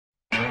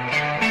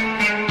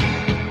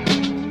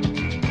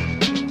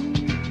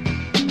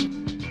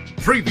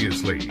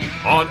Previously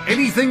on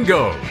Anything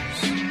Goes.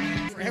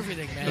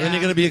 Everything, man. And then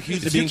you're going to be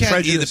accused of being If you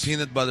can't eat prejudiced. a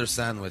peanut butter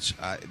sandwich,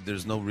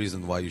 there's no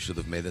reason why you should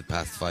have made it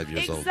past 5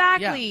 years old.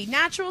 Exactly.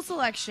 Natural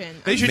selection.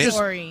 They should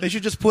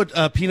just put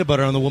peanut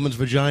butter on the woman's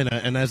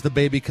vagina, and as the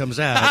baby comes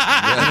out,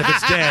 and if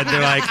it's dead,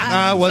 they're like,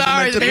 wasn't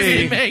meant to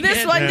be.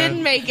 This one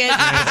didn't make it.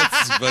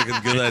 That's a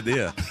fucking good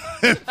idea.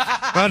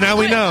 Well, now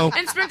we know.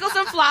 And sprinkle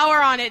some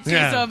flour on it, too,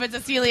 Yeah. so if it's a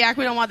celiac,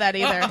 we don't want that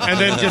either. And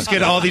then just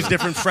get all these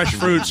different fresh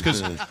fruits,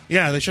 because,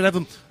 they should have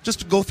them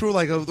just go through,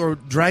 or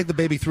drag the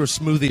baby through a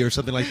smoothie or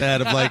something like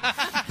that, of like...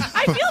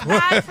 I feel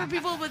bad for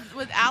people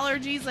with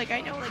allergies. Like,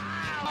 I know, like...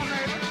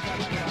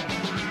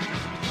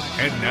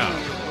 And now,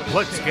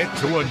 let's get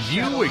to a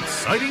new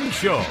exciting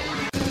show.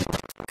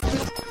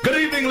 Good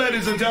evening,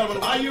 ladies and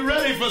gentlemen. Are you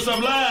ready for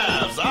some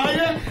laughs? Are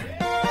you?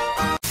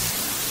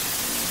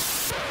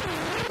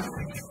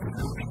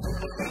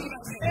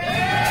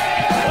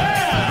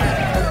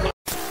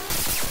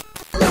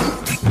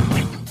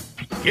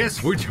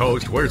 Guess which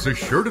host wears a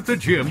shirt at the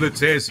gym that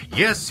says,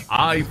 "Yes,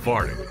 I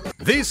farted."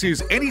 This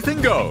is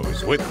Anything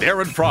Goes with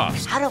Darren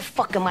Frost, How the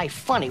fuck am I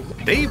funny?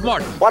 Dave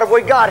Martin, What have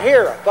we got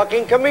here? A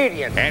fucking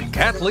comedian. and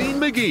Kathleen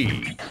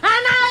McGee. And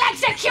I'll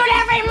execute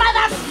every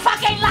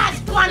motherfucking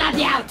last one of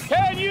you!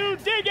 Can you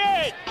dig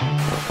it?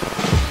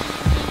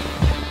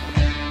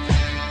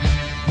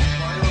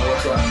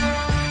 What's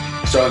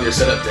up? Showing your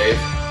setup, Dave.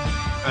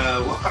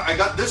 I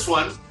got this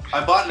one.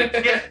 I bought it in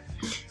a kit.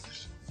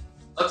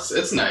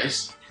 It's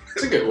nice.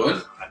 It's a good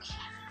one.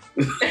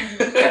 Not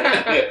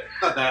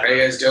How that. you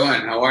guys doing?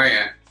 How are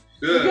you?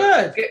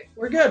 Good.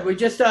 We're good. We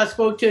just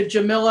spoke to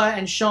Jamila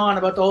and Sean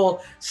about the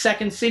whole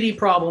Second City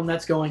problem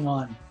that's going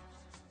on.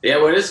 Yeah,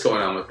 what is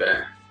going on with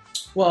that?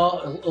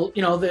 Well,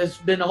 there's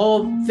been a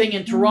whole thing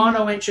in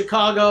Toronto and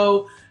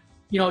Chicago,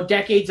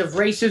 decades of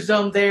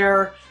racism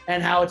there,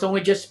 and how it's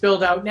only just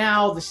spilled out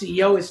now. The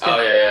CEO is still...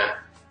 Oh, yeah.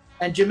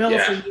 And Jamila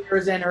Yeah. for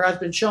years and her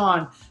husband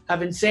Sean have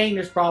been saying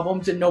there's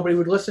problems and nobody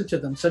would listen to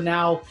them. So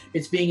now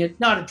it's being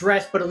not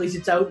addressed, but at least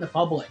it's out in the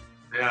public.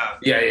 Yeah.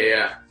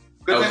 Yeah.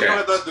 Good thing, Okay. we don't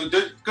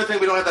have good thing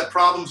we don't have that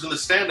problems in the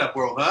stand-up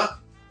world, huh?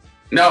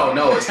 No,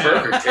 it's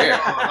perfect here.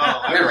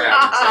 Never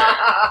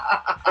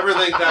happens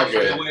Everything's actually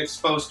Okay. the way it's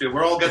supposed to.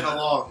 We're all getting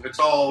along. It's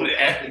all.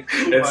 there.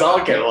 It's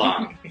all get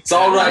along. It's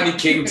all Rodney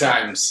King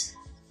times.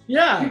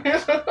 Yeah.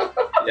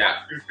 Yeah.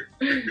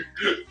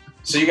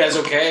 So you guys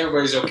okay?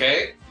 Everybody's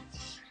okay?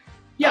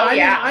 Yeah, Oh,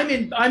 yeah.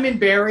 I'm in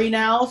Barrie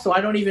now, so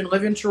I don't even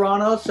live in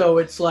Toronto. So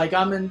it's like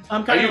I'm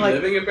Are kind you of like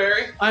living in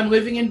Barrie? I'm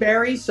living in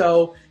Barrie.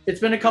 So it's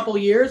been a couple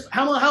of years.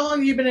 How long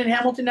have you been in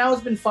Hamilton now?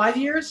 It's been 5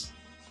 years.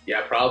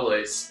 Yeah, probably.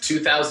 It's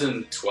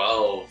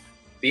 2012.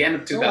 The end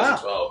of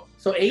 2012.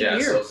 So 8 Yeah,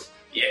 years. so-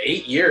 Yeah,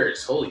 8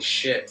 years. Holy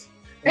shit.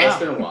 Wow. It's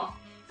been a while.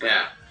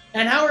 Yeah.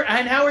 And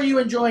how are you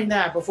enjoying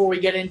that? Before we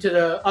get into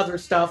the other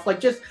stuff, like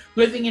just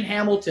living in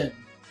Hamilton.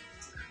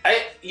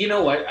 You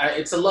know what?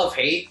 It's a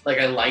love-hate. Like,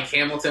 I like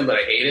Hamilton, but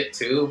I hate it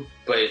too.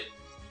 But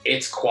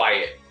it's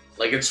quiet.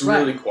 Like, it's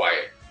really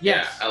quiet.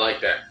 Yes. Yeah, I like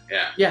that.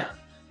 Yeah. Yeah,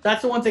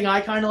 that's the one thing I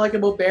kind of like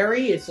about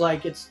Barrie. It's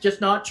like it's just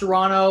not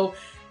Toronto.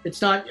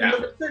 It's not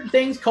certain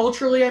things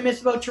culturally I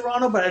miss about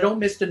Toronto, but I don't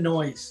miss the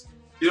noise.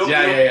 You don't,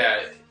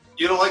 Yeah.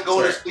 You don't like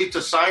going to sleep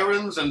to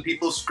sirens and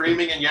people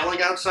screaming and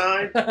yelling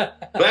outside?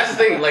 But that's the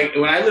thing. Like,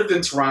 when I lived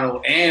in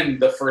Toronto and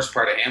the first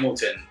part of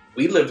Hamilton,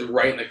 we lived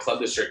right in the club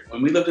district.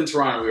 When we lived in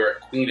Toronto, we were at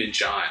Queen and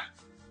John.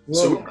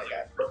 So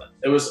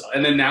it was,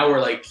 and then now we're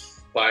like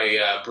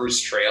by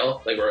Bruce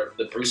Trail. Like,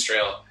 the Bruce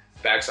Trail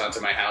backs onto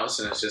my house,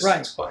 and it's just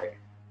it's quiet.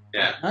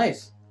 Yeah.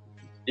 Nice.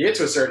 You get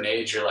to a certain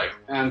age, you're like,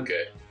 I'm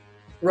good.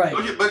 Right.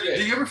 But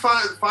do you ever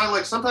find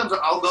like sometimes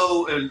I'll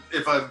go and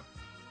if I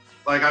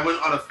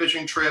went on a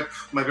fishing trip,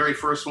 my very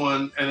first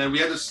one, and then we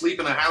had to sleep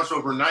in a house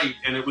overnight,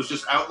 and it was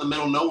just out in the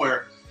middle of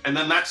nowhere, and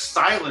then that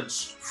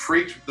silence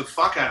freaked the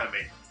fuck out of me.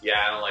 Yeah,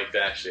 I don't like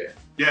that shit.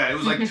 Yeah, it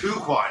was like too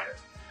quiet.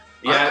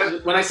 Yeah,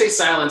 when I say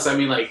silence, I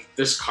mean like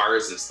there's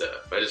cars and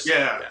stuff.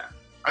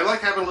 I like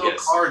having a little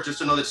car just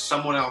to know that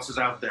someone else is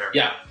out there.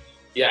 Yeah.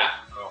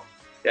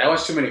 I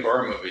watch too many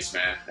horror movies,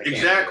 man. I can't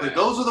Exactly. do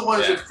that. Those are the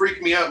ones that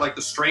freak me out, like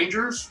The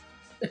Strangers,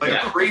 like a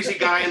crazy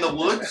guy in the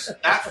woods.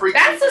 That freaks me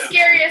out. That's the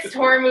scariest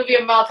horror movie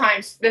of all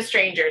time, The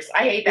Strangers. I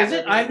hate that Is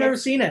it? movie. I've never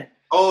seen it.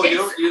 Oh,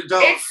 you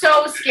don't. It's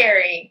so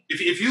scary.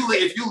 If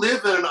you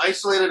live in an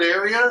isolated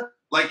area,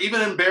 like even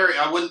in Barrie,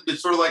 I wouldn't.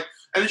 It's sort of like,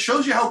 and it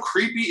shows you how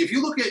creepy. If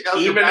you look at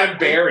even in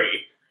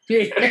Barrie,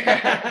 even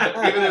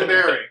in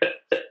Barrie.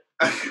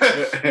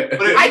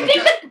 I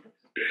think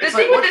the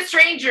thing with The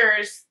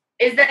Strangers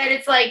is that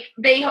it's like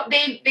they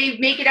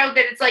make it out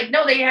that it's like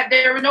no,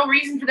 there was no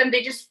reason for them.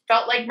 They just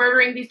felt like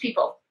murdering these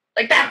people.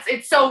 Like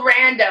it's so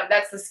random.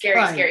 That's the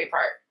scary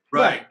part.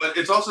 Right, but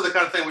it's also the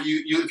kind of thing where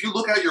you if you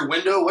look out your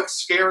window,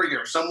 what's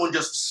scarier? Someone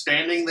just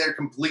standing there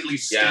completely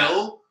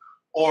still,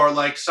 or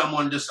like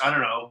someone just, I don't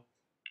know,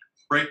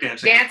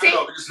 breakdancing? Dancing?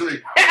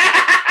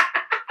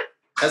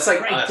 That's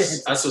like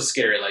us. Us was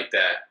scary like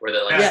that, where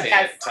they're like standing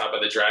at the top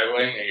of the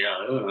driveway, and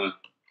you're like,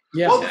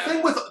 Well,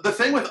 the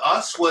thing with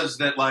us was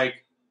that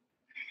like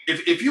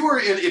if you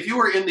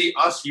were in the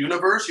Us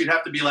universe, you'd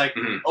have to be like,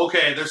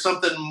 okay, there's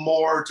something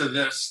more to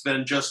this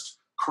than just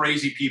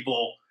crazy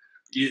people.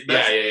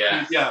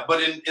 Yeah.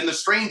 But in the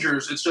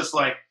Strangers, it's just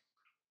like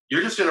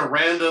you're just in a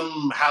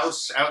random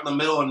house out in the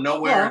middle of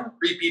nowhere. And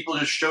 3 people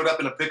just showed up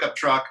in a pickup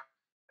truck,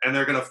 and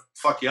they're gonna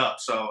fuck you up.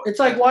 So it's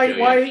like why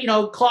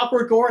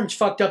Clockwork Orange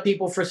fucked up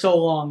people for so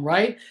long,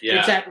 right? Yeah.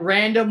 It's that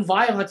random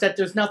violence that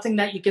there's nothing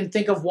that you can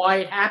think of why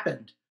it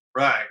happened.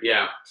 Right.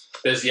 Yeah.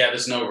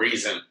 There's no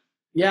reason.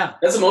 Yeah.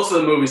 That's most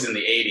of the movies in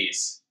the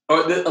 80s.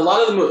 Or a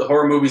lot of the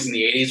horror movies in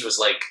the 80s was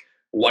like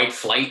white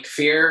flight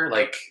fear,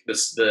 like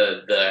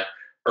the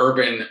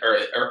urban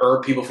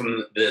or people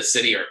from the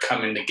city are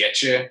coming to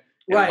get you.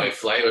 Right. White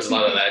flight. It was a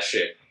lot of that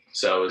shit.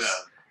 So it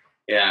was,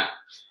 yeah.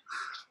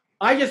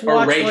 I just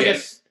watched Reagan.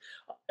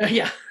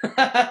 yeah.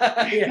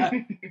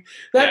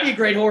 That'd be a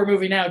great horror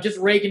movie now. Just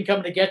Reagan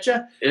coming to get you.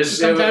 It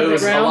was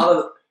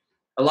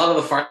a lot of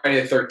the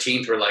Friday the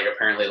 13th were like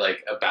apparently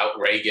like about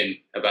Reagan,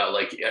 about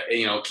like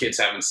kids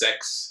having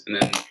sex and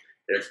then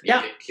they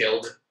get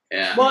killed.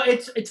 Yeah. Well,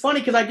 it's funny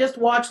because I just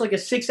watched like a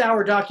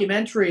 6-hour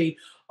documentary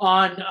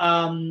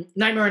on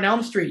Nightmare on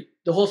Elm Street,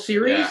 the whole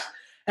series. Yeah.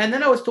 And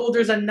then I was told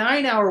there's a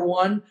 9-hour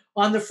one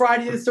on the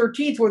Friday the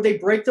 13th where they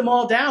break them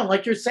all down,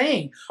 like you're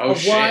saying,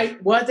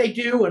 what they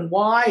do and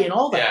why and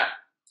all that. Yeah.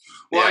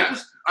 Well,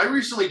 I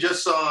recently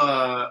just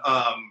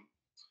saw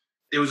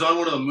it was on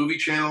one of the movie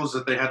channels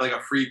that they had like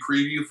a free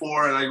preview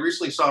for, and I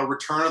recently saw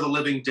Return of the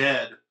Living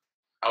Dead.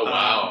 Oh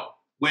wow!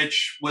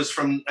 Which was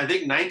from I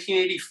think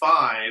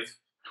 1985,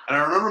 and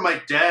I remember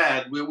my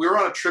dad. We were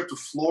on a trip to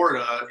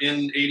Florida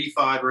in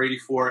 '85 or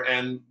 '84,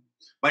 and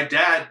my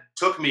dad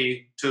took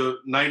me to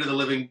Return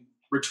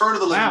of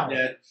the Living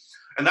Dead,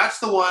 and that's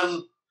the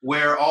one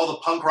where all the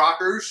punk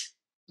rockers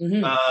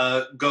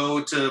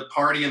go to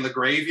party in the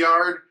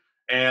graveyard,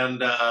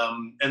 and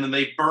then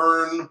they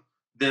burn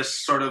this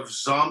sort of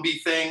zombie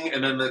thing,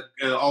 and then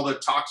all the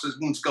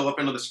toxins go up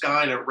into the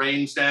sky, and it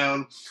rains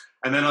down,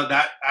 and then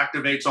that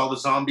activates all the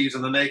zombies,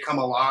 and then they come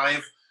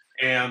alive.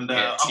 And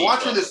I'm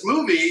watching this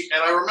movie,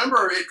 and I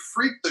remember it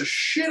freaked the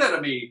shit out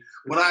of me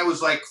when I was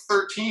like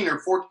 13 or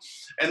 14.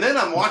 And then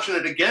I'm watching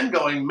it again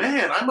going,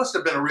 man, I must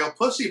have been a real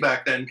pussy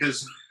back then,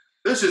 because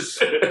this is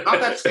not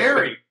that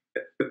scary.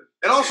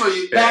 And also,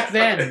 back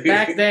then,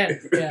 yeah.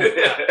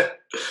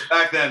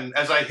 Back then,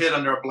 as I hid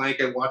under a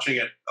blanket watching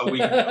it a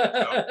week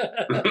ago.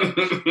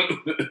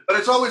 But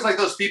it's always like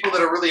those people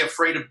that are really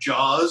afraid of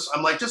Jaws.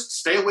 I'm like, just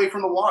stay away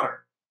from the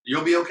water.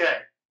 You'll be okay.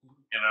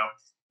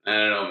 I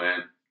don't know,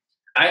 man.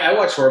 I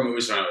watched horror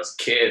movies when I was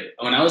a kid.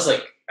 When I was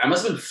like, I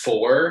must have been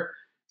 4,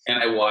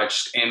 and I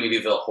watched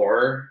Amityville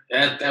Horror.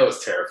 That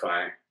was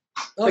terrifying.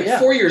 Oh, yeah.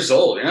 4 years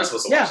old. You're not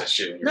supposed to watch that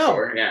shit when you're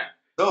 4. Yeah.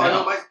 No, I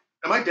know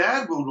my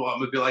dad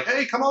would be like,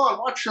 hey, come on,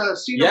 watch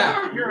See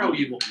No Hero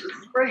Evil.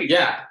 It's great.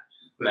 Yeah.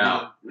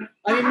 No.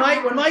 I mean,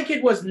 when my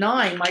kid was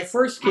 9, my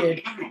first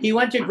kid, he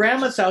went to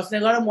grandma's house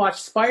and they let him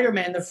watch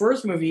Spider-Man, the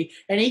first movie,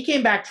 and he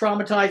came back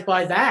traumatized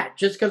by that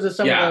just because of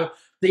some of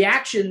the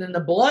action and the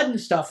blood and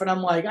stuff. And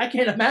I'm like, I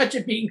can't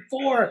imagine being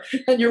 4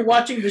 and you're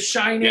watching The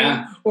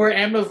Shining or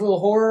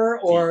Amityville Horror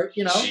or,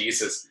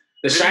 Jesus.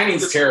 The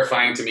Shining's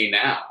terrifying to me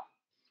now.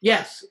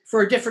 Yes,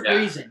 for a different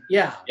reason.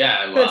 Yeah.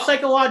 Yeah. Well. But it's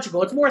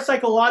psychological. It's more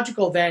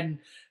psychological than,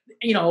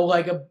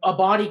 like a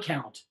body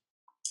count.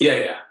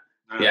 Yeah.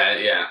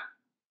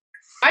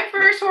 My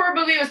first horror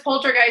movie was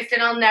Poltergeist,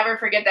 and I'll never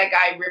forget that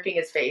guy ripping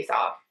his face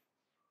off.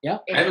 Yeah.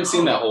 I haven't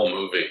seen that whole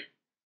movie.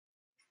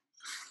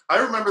 I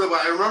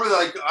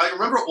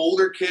remember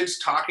older kids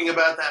talking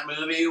about that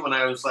movie when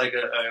I was like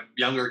a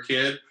younger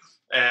kid,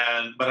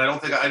 but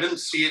I didn't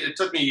see it. It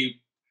took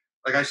me,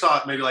 like I saw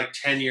it maybe like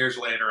 10 years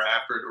later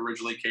after it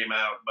originally came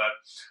out. But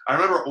I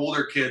remember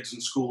older kids in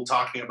school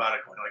talking about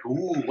it, going like,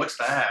 "Ooh, what's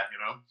that?"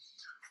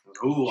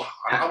 Ooh,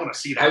 I want to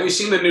see that. Have you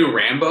seen the new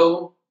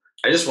Rambo?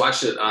 I just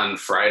watched it on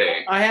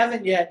Friday. I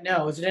haven't yet.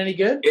 No, is it any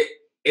good?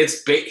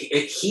 It's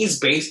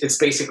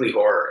basically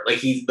horror.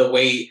 Like the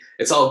way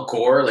it's all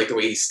gore, like the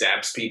way he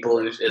stabs people,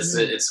 and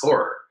it's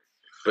horror.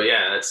 But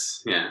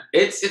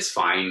it's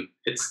fine.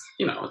 It's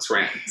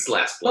it's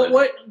Last Blood.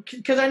 But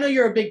because I know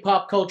you're a big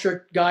pop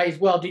culture guy as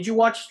well. Did you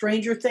watch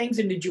Stranger Things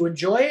and did you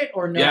enjoy it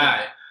or no?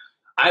 Yeah,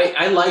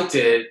 I liked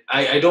it.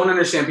 I don't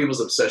understand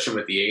people's obsession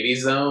with the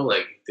 80s though.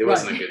 Like it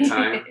wasn't a good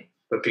time.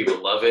 But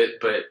people love it.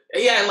 But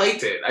yeah, I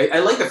liked it. I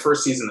like the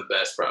first season the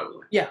best,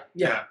 probably. Yeah.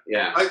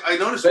 I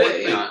noticed one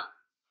thing.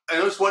 I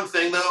noticed one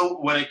thing though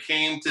when it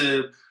came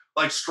to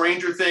like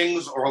Stranger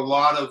Things or a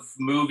lot of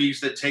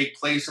movies that take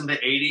place in the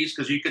 80s,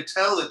 because you could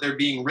tell that they're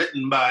being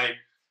written by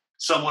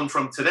someone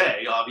from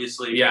today,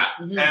 obviously. Yeah.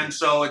 Mm-hmm. And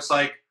so it's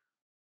like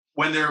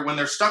when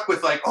they're stuck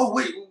with like, oh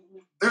wait,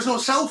 there's no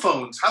cell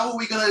phones. How are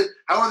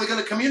they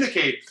gonna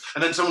communicate?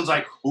 And then someone's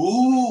like,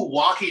 ooh,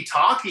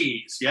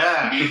 walkie-talkies.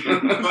 Yeah.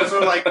 so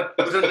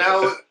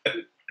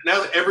now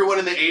that everyone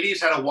in the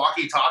 80s had a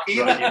walkie-talkie.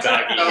 That's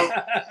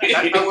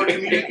how we're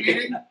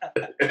communicating.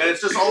 And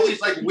it's just all these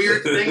like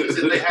weird things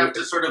that they have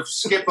to sort of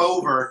skip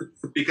over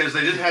because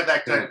they didn't have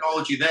that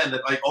technology then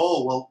that like,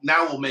 oh, well,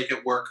 now we'll make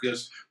it work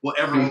because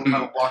everyone will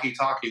have a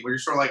walkie-talkie. Where you're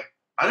sort of like,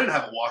 I didn't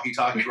have a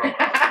walkie-talkie growing up.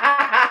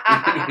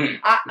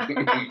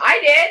 I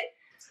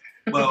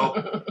did.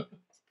 Well,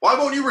 why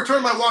won't you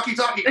return my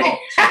walkie-talkie call?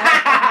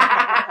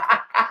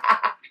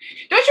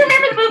 Don't you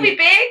remember the movie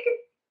Big?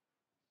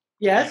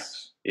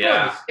 Yes.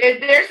 Yeah.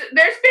 There's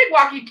big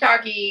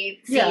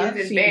walkie-talkie scenes Yeah, in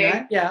seen Big.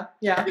 that. Yeah,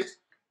 yeah.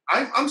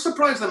 I'm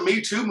surprised the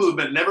Me Too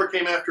movement never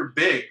came after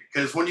Big,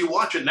 because when you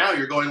watch it now,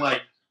 you're going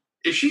like,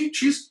 is she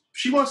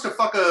wants to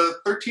fuck a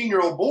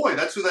 13-year-old boy.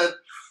 That's who that.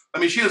 I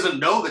mean, she doesn't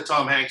know that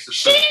Tom Hanks is.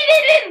 She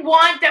didn't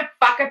want to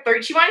fuck a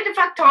third. She wanted to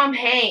fuck Tom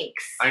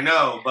Hanks. I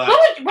know, but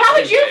How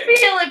would you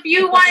feel if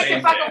you wanted to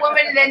fuck a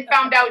woman and then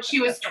found out she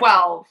was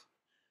 12?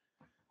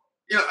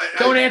 You know,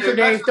 Don't answer,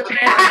 Dave. Don't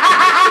answer.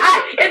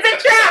 It's a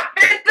trap.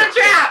 It's a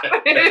trap.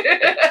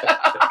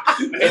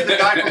 Need the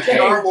guy from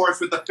Star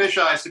Wars with the fish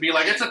eyes to be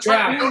like, it's a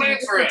trap. Don't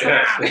answer it.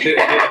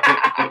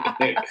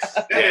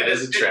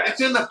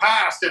 It's in the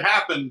past. It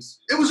happens.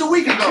 It was a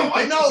week ago.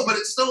 I know, but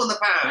it's still in the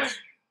past.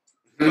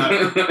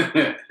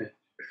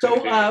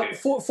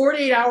 So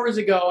 48 hours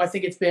ago, I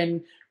think it's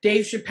been,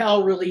 Dave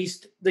Chappelle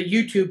released the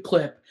YouTube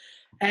clip.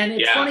 And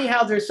it's funny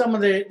how there's some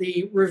of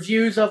the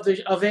reviews of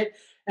it.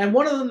 And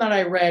one of them that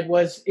I read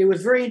was, it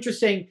was very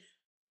interesting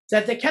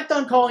that they kept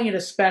on calling it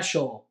a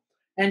special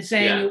and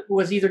saying it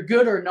was either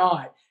good or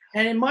not.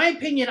 And in my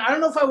opinion, I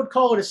don't know if I would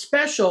call it a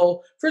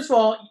special. First of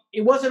all,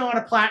 it wasn't on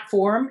a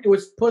platform. It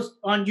was put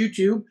on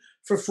YouTube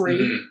for free.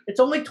 Mm-hmm. It's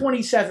only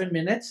 27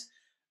 minutes.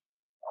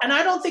 And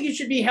I don't think it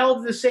should be held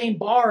to the same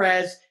bar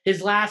as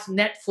his last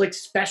Netflix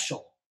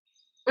special.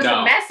 It was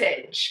a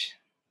message.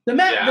 The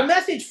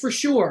message for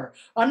sure.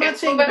 I'm not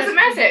saying it was a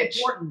message.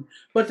 Important,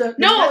 but the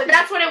no, message,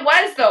 that's what it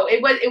was though.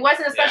 It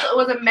wasn't a special. It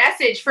was a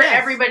message for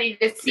everybody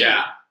to see.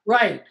 Yeah,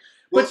 right.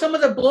 But some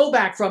of the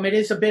blowback from it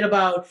is a bit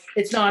about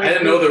it's not. I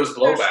didn't know there was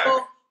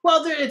blowback.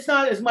 Well, it's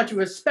not as much of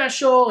a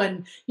special,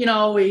 and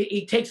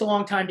it takes a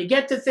long time to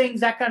get to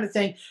things, that kind of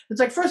thing. It's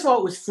like, first of all,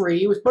 it was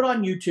free. It was put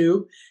on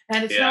YouTube,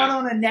 and it's not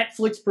on a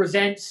Netflix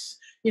presents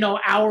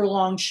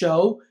hour-long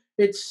show.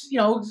 It's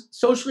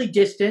socially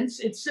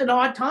distanced. It's an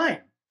odd time.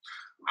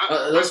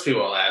 Those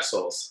people are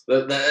assholes.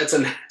 That's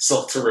an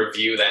asshole to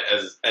review that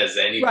as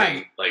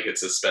anything like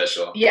it's a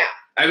special. Yeah.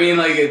 I mean,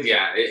 like,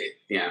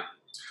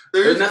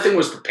 nothing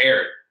was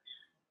prepared.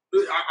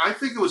 I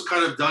think it was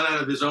kind of done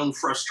out of his own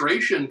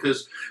frustration,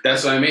 because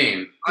that's what I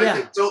mean.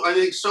 I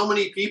think so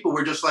many people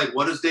were just like,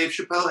 what does Dave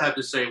Chappelle have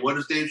to say? What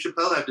does Dave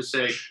Chappelle have to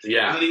say?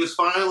 Yeah. And then he was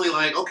finally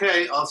like,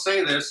 okay, I'll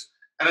say this.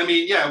 And I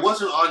mean, it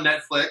wasn't on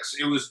Netflix.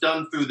 It was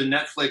done through the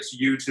Netflix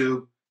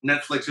YouTube.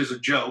 Netflix is a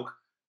joke.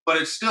 But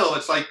it's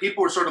like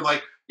people were sort of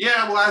like,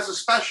 yeah, well, as a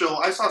special,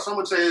 I saw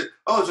someone say,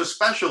 oh, it's a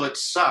special, it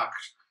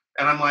sucked.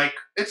 And I'm like,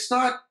 it's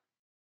not.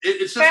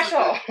 It's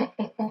special.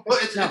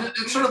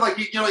 It's sort of like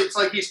it's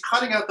like he's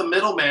cutting out the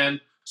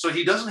middleman, so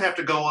he doesn't have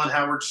to go on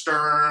Howard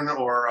Stern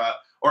or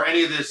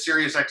any of the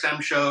Sirius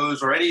XM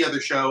shows or any other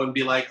show and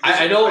be like,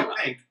 I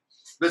think.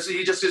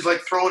 He just is like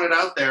throwing it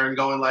out there and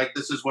going like,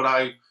 this is what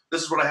I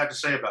have to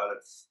say about it.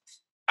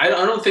 I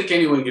don't think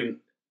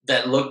anyone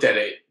that looked at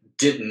it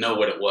didn't know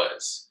what it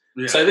was.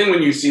 Yeah. So I think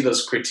when you see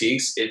those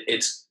critiques,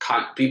 it's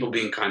people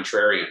being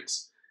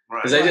contrarians.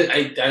 Because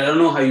I don't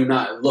know how you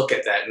not look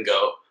at that and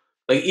go.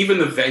 Like, even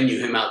the venue,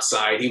 him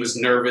outside, he was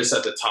nervous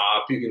at the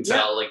top. You can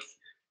tell,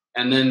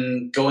 and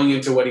then going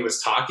into what he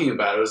was talking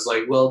about, it was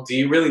like, well, do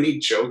you really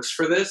need jokes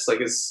for this? Like,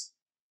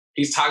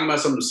 he's talking about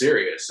something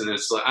serious. And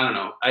it's like, I don't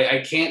know.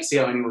 I can't see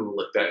how anyone would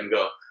look at that and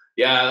go,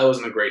 yeah, that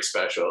wasn't a great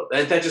special.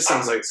 That just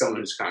sounds like someone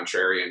who's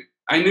contrarian.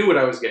 I knew what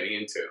I was getting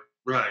into.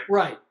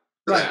 Right.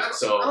 That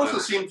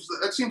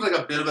seems like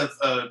a bit of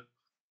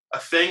a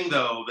thing,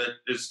 though, that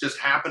is just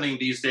happening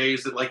these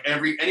days, that like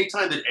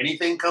anytime that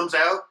anything comes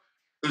out,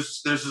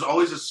 there's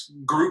always this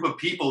group of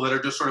people that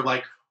are just sort of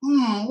like,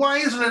 why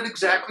isn't it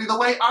exactly the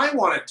way I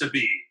want it to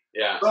be?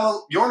 Yeah.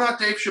 Well, you're not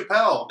Dave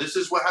Chappelle. This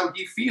is how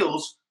he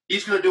feels.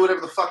 He's going to do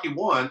whatever the fuck he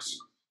wants.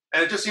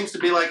 And it just seems to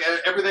be like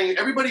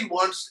everybody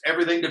wants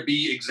everything to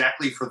be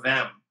exactly for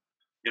them,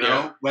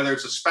 whether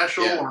it's a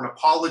special or an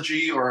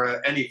apology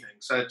or anything.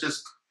 So it's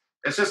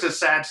just a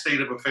sad state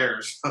of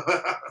affairs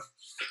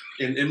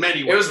in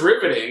many ways. It was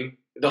riveting.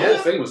 The whole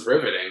thing was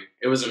riveting.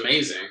 It was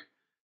amazing.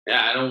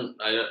 Yeah,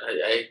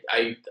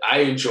 I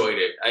enjoyed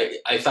it.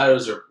 I thought it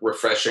was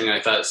refreshing.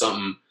 I thought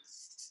something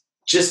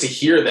just to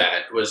hear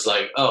that was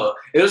like, oh,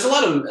 it was a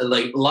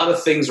lot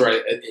of things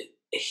where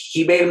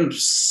he made him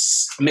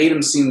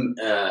seem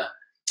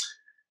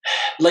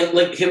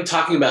like him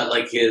talking about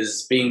like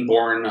his being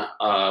born.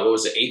 What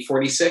was it?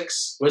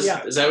 846? Is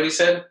that what he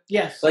said?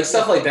 Yes. Like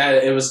stuff like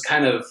that. It was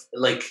kind of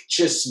like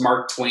just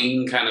Mark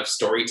Twain kind of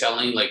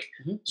storytelling. Like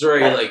it's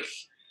very like.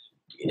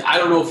 I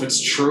don't know if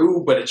it's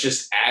true, but it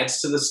just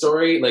adds to the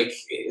story. Like,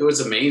 it was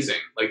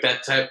amazing. Like,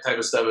 that type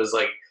of stuff is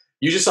like,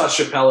 you just saw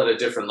Chappelle at a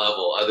different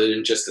level other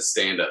than just a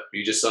stand-up.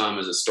 You just saw him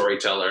as a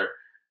storyteller,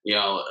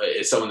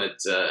 as someone that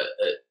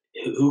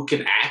who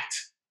can act.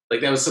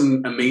 Like, that was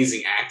some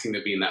amazing acting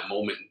to be in that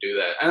moment and do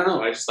that. I don't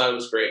know. I just thought it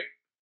was great.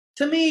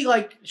 To me,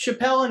 like,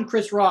 Chappelle and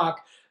Chris Rock,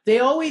 they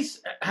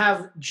always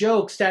have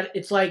jokes that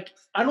it's like,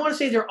 I don't want to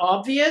say they're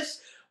obvious,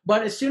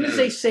 But as soon as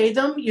they say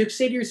them, you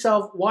say to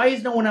yourself, why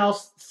has no one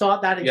else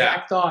thought that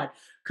exact thought?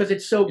 Because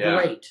it's so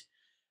great.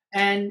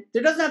 And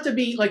there doesn't have to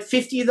be like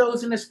 50 of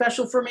those in a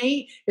special for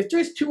me. If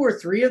there's 2 or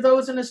 3 of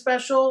those in a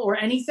special or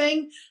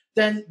anything,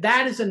 then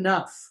that is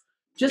enough.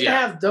 Just to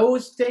have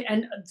those things.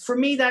 And for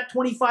me, that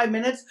 25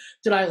 minutes,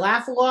 did I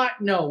laugh a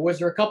lot? No. Was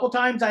there a couple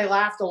times I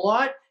laughed a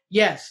lot?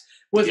 Yes.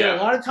 Was there a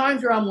lot of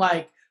times where I'm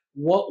like,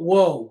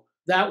 whoa,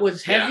 that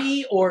was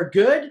heavy or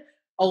good?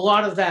 A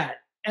lot of that.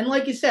 And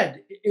like you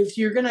said, if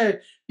you're going to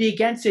be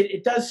against it,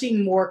 it does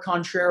seem more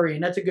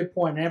contrarian. That's a good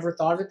point. I never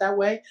thought of it that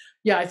way.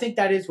 Yeah, I think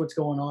that is what's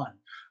going on.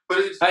 But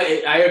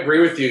I agree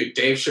with you.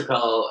 Dave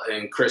Chappelle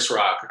and Chris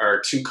Rock are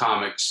 2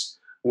 comics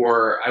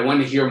where I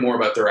want to hear more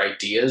about their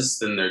ideas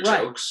than their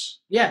jokes.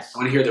 Yes. I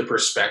want to hear their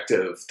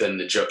perspective than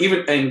the joke.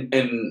 Even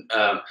and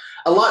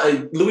a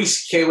lot. Louis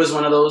C.K. was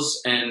one of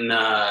those, and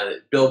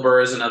Bill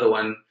Burr is another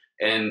one,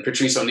 and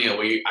Patrice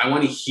O'Neill. I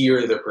want to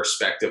hear the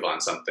perspective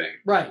on something,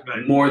 right?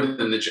 More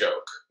than the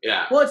joke.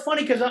 Yeah. Well, it's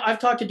funny because I've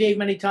talked to Dave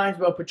many times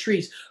about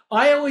Patrice.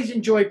 I always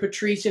enjoy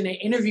Patrice in an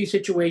interview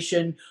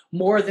situation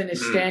more than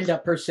his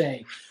stand-up per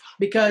se.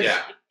 Because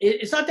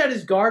it's not that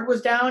his guard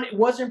was down. It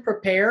wasn't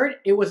prepared.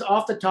 It was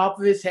off the top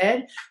of his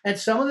head. And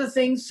some of those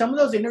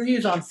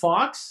interviews on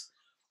Fox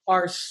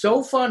are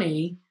so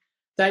funny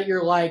that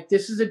you're like,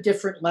 this is a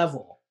different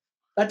level.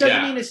 That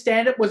doesn't mean his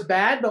stand-up was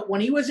bad, but when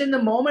he was in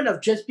the moment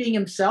of just being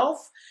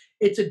himself,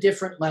 it's a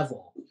different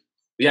level.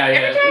 Yeah,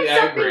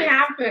 Every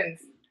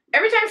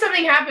time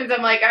something happens,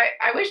 I'm like,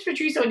 I wish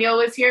Patrice O'Neill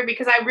was here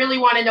because I really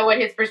want to know what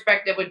his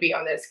perspective would be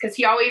on this. Because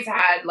he always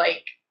had,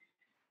 like,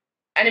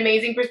 an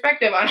amazing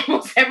perspective on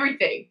almost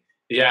everything.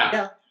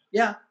 Yeah.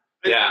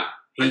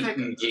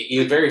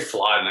 He's very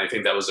flawed, and I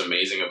think that was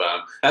amazing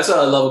about him. That's what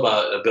I love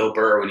about Bill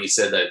Burr when he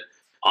said that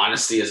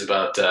honesty is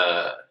about.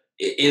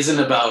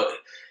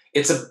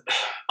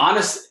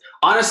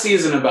 Honesty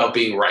isn't about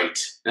being right.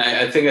 And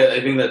I think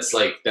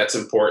that's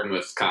important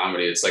with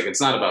comedy. It's like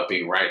it's not about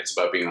being right; it's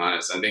about being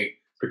honest. I think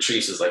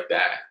Patrice is like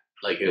that.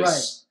 Like it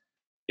was,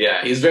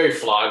 he's very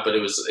flawed, but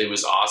it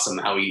was awesome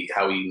how he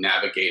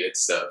navigated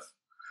stuff.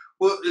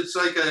 Well, it's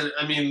like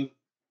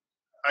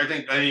I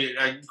think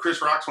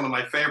Chris Rock's one of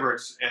my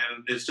favorites,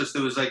 and it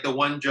was like the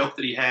one joke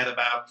that he had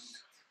about.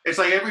 It's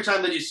like every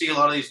time that you see a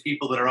lot of these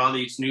people that are on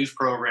these news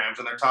programs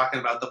and they're talking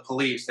about the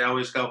police, they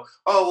always go,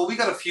 "Oh, well, we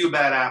got a few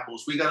bad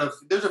apples.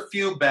 There's a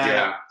few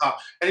bad."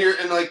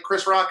 And like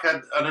Chris Rock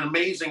had an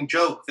amazing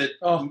joke that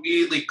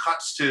immediately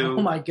cuts to.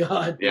 Oh my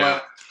God!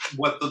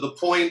 What the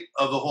point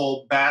of the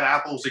whole bad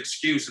apples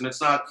excuse, and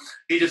it's not.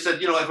 He just said,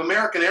 if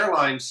American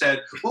Airlines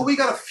said, "Well, we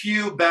got a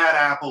few bad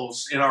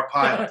apples in our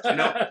pilots,"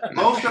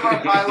 most of our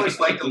pilots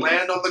like to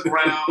land on the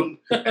ground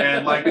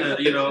and like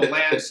to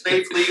land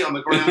safely on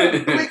the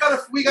ground.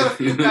 We got a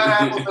few bad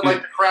apples that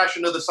like to crash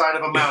into the side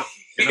of a mountain.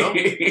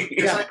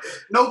 It's like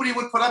nobody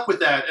would put up with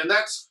that, and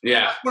that's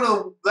one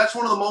of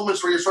the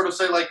moments where you sort of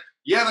say like,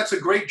 yeah, that's a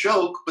great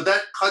joke, but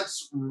that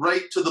cuts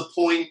right to the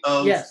point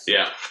of and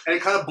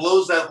it kind of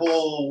blows that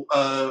whole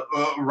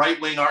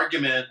right-wing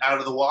argument out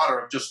of the water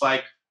of just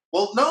like,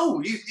 well,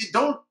 no, you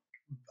don't.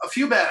 A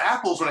few bad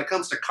apples when it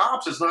comes to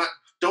cops is not.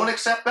 Don't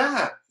accept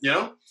that.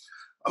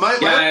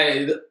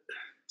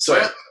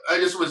 Sorry.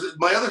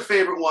 My other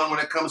favorite one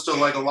when it comes to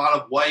like a lot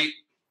of white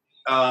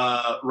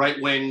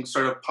right-wing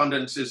sort of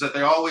pundits is that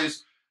they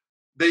always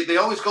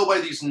go by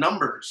these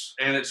numbers,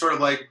 and it's sort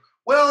of like,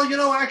 well,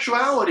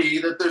 actuality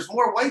that there's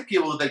more white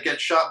people that get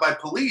shot by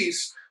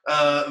police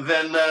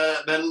than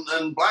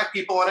black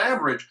people on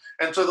average,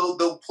 and so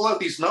they'll pull out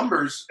these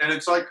numbers, and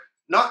it's like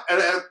not.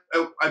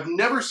 I've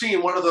never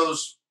seen one of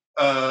those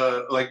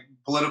like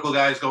political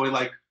guys going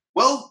like,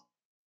 well,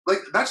 like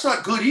that's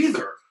not good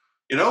either.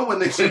 When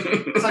they say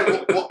it's like,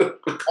 well,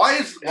 why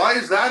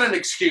is that an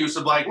excuse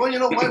of like, well,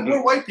 why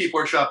more white people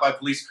are shot by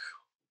police?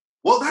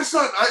 Well, that's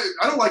not.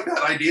 I don't like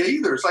that idea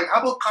either. It's like,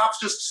 how about cops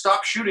just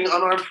stop shooting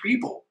unarmed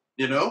people?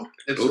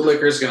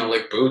 Bootlickers gonna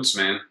lick boots,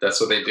 man. That's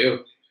what they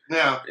do.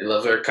 Yeah, they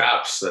love their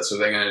cops. That's what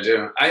they're gonna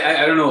do.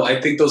 I don't know. I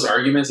think those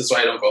arguments. That's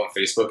why I don't go on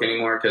Facebook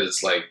anymore because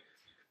it's like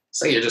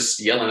you're just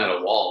yelling at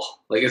a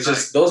wall. Like it's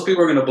just those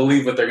people are gonna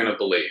believe what they're gonna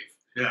believe.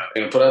 Yeah,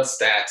 they're gonna put out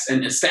stats,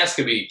 and stats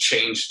can be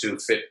changed to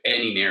fit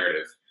any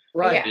narrative.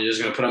 Right. Yeah. You're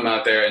just gonna put them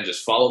out there and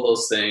just follow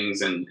those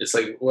things, and it's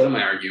like, what am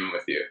I arguing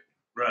with you?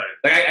 Right.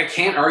 Like I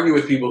can't argue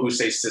with people who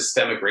say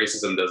systemic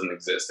racism doesn't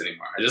exist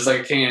anymore.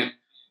 I can't.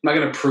 I'm not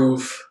going to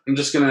prove.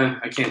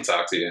 I can't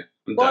talk to you.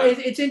 Well,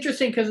 it's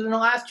interesting because in the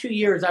last 2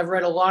 years, I've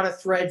read a lot of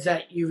threads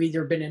that you've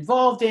either been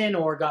involved in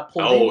or got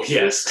pulled into. Oh,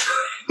 yes.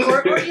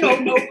 or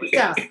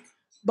yeah.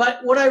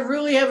 But what I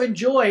really have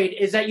enjoyed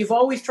is that you've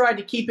always tried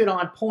to keep it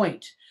on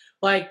point.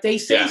 Like they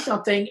say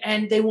something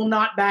and they will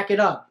not back it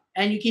up.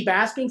 And you keep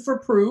asking for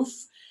proof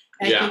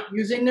and keep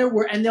using their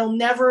word, and they'll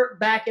never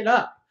back it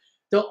up.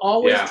 They'll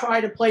always try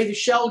to play the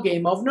shell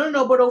game of,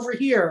 no, but over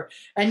here.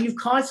 And you've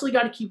constantly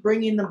got to keep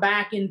bringing them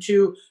back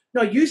into,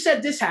 no, you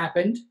said this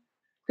happened.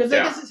 Because I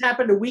guess this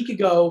happened a week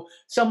ago.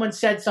 Someone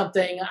said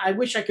something. I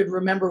wish I could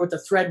remember what the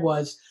thread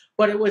was.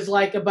 But it was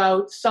like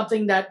about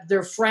something that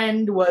their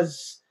friend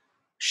was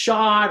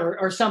shot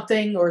or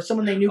something, or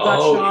someone they knew got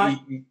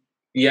shot.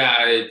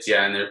 Yeah,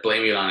 and they're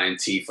blaming it on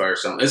Antifa or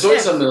something. It's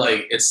always something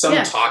like, it's some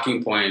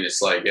talking point.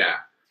 It's like,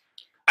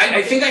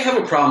 I think I have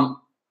a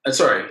problem.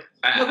 Sorry.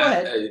 No, go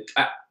ahead.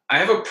 I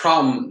have a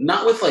problem,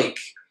 not with like,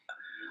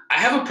 I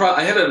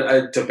had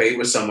a debate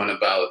with someone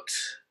about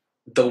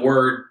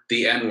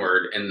the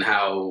N-word, and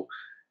how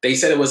they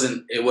said it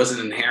wasn't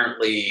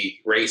inherently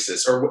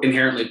racist or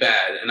inherently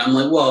bad. And I'm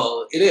like,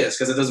 well, it is,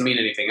 because it doesn't mean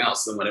anything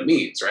else than what it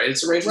means, right?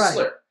 It's a racial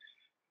slur.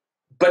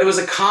 But it was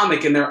a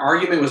comic, and their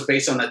argument was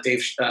based on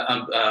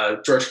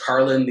that George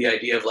Carlin, the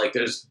idea of like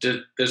there's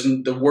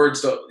the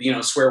words,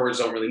 swear words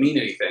don't really mean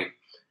anything.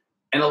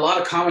 And a lot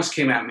of comics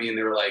came at me and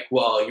they were like,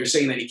 well, you're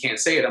saying that he can't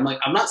say it. I'm like,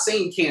 I'm not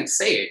saying he can't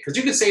say it, because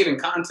you can say it in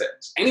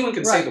context. Anyone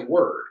can say the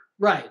word.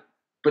 Right.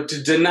 But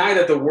to deny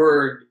that the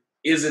word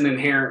isn't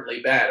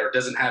inherently bad or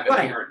doesn't have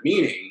inherent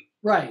meaning.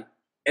 Right.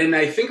 And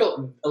I think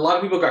a lot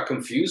of people got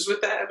confused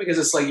with that, because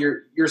it's like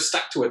you're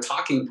stuck to a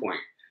talking point.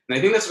 And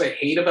I think that's what I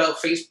hate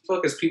about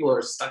Facebook, is people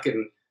are stuck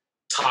in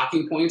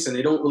talking points and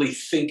they don't really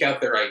think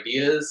out their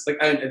ideas. Like,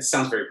 it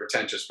sounds very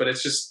pretentious, but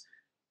it's just,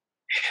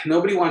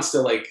 nobody wants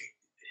to like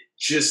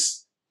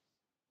just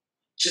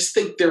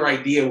think their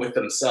idea with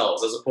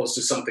themselves, as opposed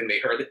to something they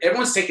heard.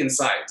 Everyone's taking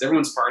sides.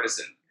 Everyone's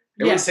partisan.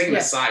 Everyone's taking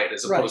a side,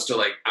 as opposed to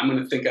like, I'm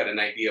going to think out an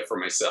idea for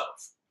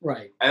myself.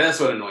 Right. And that's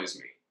what annoys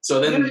me.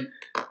 So then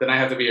I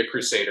have to be a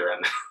crusader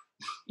on that.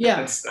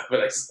 Yeah. Stuff.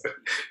 But it's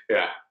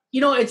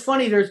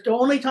funny. There's the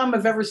only time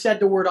I've ever said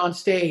the word on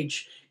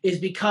stage is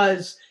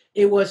because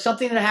it was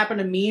something that happened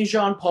to me and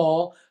Jean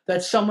Paul,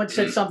 that someone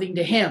said something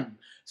to him.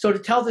 So to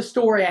tell the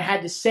story, I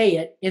had to say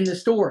it in the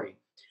story.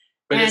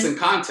 But it's in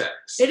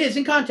context. It is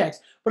in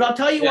context. But I'll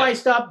tell you why I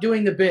stopped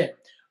doing the bit.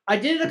 I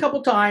did it a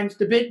couple times.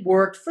 The bit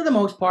worked for the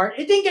most part.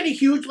 It didn't get a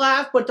huge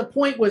laugh, but the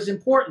point was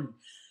important.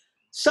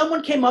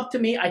 Someone came up to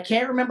me, I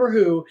can't remember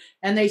who,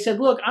 and they said,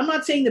 look, I'm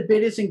not saying the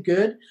bit isn't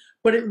good,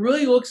 but it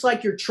really looks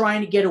like you're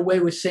trying to get away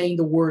with saying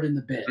the word in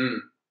the bit.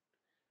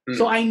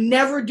 So I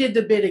never did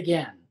the bit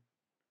again.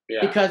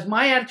 Because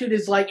my attitude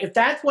is like, if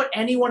that's what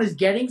anyone is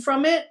getting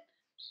from it,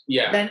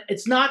 then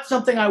it's not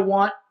something I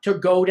want to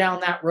go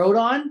down that road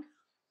on.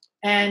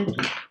 And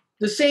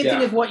the same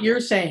thing as what you're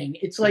saying.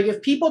 It's like,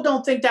 if people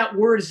don't think that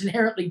word is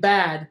inherently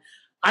bad,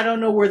 I don't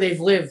know where they've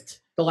lived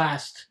the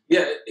last.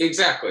 Yeah,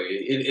 exactly.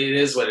 It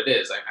is what it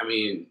is. I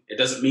mean, it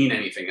doesn't mean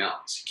anything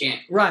else. You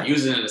can't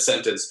use it in a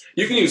sentence.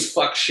 You can use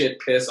fuck, shit,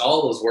 piss,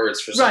 all those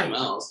words for something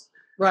else.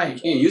 Right.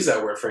 You can't use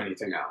that word for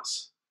anything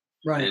else.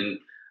 Right. And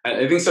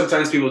I think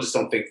sometimes people just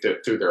don't think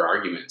through their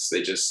arguments.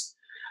 They just,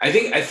 I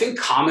think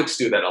comics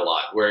do that a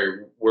lot,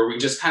 where we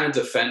just kind of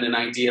defend an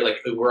idea, like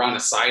we're on a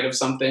side of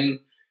something,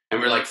 and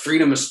we're like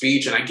freedom of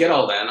speech, and I get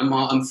all that, and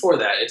I'm for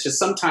that. It's just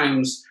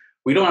sometimes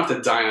we don't have to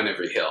die on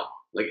every hill.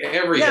 Like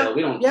every hill,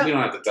 we don't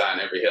have to die on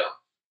every hill.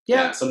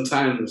 Yeah.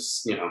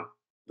 Sometimes,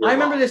 I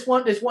remember this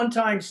one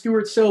time,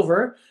 Stuart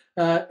Silver,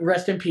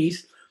 rest in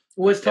peace,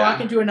 was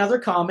talking to another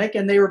comic,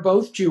 and they were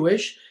both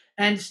Jewish,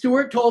 and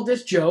Stuart told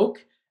this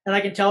joke, and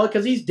I can tell it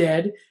because he's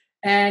dead,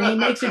 and he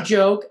makes a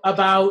joke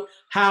about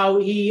how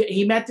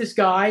he met this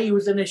guy. He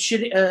was an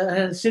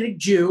Hasidic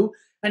Jew,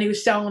 and he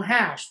was selling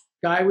hash.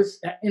 Guy was,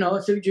 a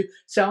Hasidic Jew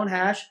selling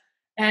hash,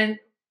 and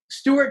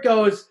Stuart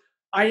goes,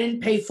 I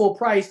didn't pay full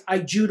price. I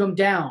Jewed him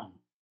down,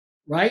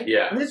 right?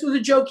 Yeah. And this was a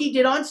joke he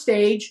did on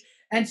stage,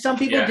 and some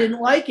people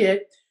didn't like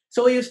it.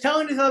 So he was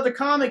telling this other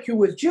comic who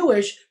was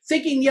Jewish,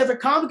 thinking the other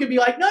comic would be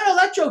like, no,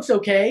 that joke's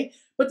okay.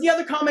 But the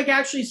other comic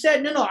actually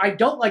said, no, I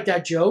don't like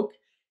that joke.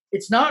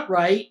 It's not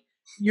right.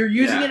 You're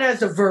using it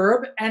as a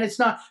verb, and it's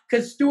not,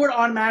 because Stuart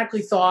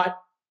automatically thought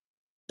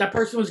that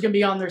person was going to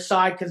be on their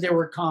side because they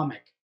were a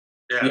comic.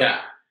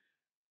 Yeah.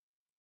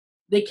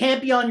 They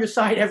can't be on your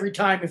side every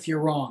time if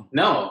you're wrong.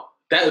 No,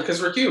 because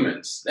we're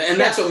humans, and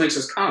that's what makes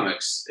us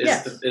comics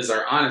is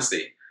our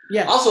honesty.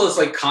 Yeah. Also, it's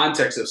like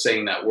context of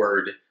saying that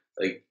word,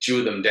 like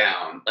Jew them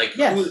down. Like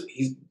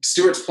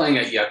Stuart's playing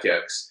at Yuck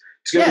Yucks.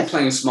 He's going to be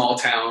playing small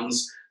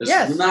towns.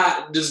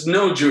 There's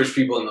no Jewish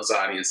people in those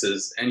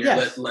audiences, and you're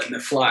letting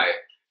it fly.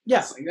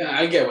 Yeah, like,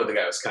 I get where the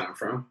guy was coming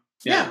from.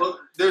 Yeah. Well,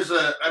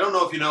 I don't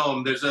know if you know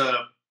him.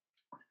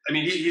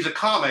 He's a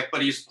comic,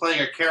 but he's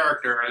playing a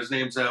character. His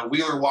name's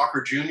Wheeler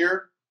Walker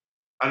Jr.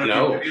 I don't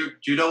know. Do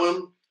you know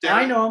him, Darren?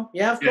 I know him.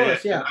 Yeah, of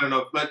course. Yeah. I don't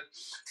know, but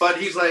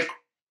he's like,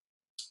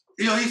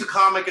 he's a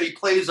comic, and he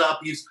plays up.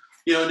 He's,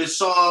 in his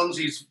songs,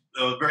 he's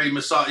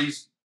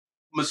he's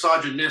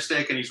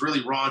misogynistic, and he's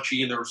really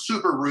raunchy, and they're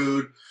super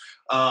rude.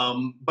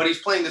 But he's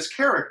playing this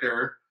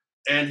character,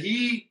 and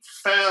he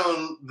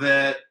found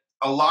that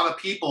a lot of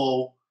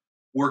people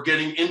were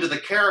getting into the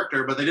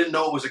character, but they didn't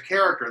know it was a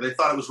character. They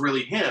thought it was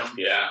really him.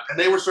 Yeah. And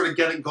they were sort of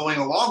going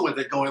along with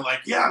it, going like,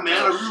 yeah,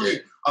 man,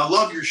 I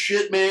love your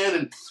shit,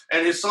 man.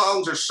 And his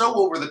songs are so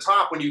over the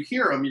top. When you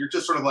hear them, you're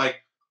just sort of like,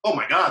 oh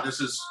my God,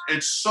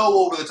 it's so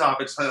over the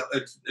top.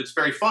 It's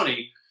very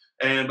funny.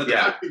 But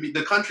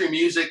the country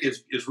music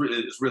is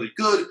really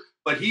good.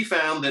 But he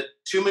found that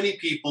too many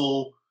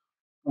people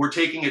were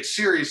taking it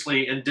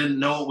seriously and didn't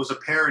know it was a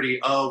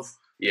parody of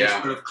this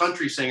sort of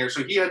country singer.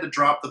 So he had to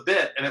drop the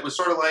bit. And it was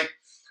sort of like,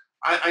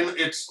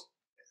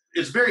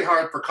 it's very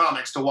hard for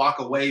comics to walk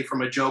away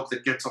from a joke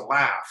that gets a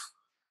laugh.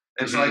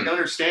 And so I can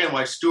understand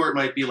why Stuart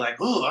might be like,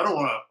 oh, I don't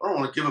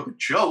want to give up a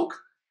joke.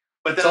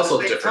 But then It's at also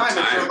the a same different time,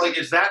 it's sort of time. like,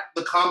 is that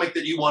the comic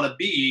that you want to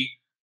be?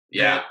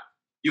 Yeah.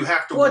 You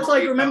have to. Well, it's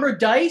like, worry remember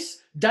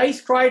Dice?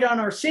 Dice cried on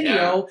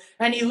Arsenio,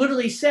 and he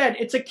literally said,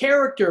 it's a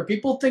character.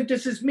 People think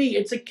this is me.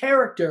 It's a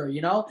character,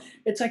 you know?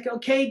 It's like,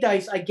 okay,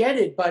 Dice, I get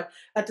it. But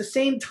at the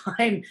same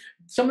time,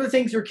 some of the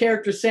things your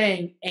character's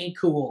saying ain't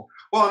cool.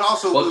 Well, and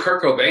also... Well,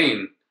 Kurt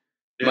Cobain,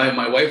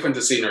 my wife went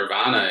to see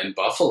Nirvana in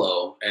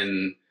Buffalo,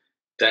 and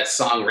that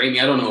song, Rate Me,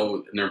 I don't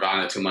know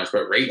Nirvana too much,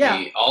 but Rate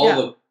Me, all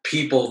the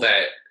people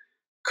that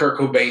Kurt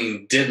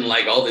Cobain didn't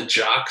like, all the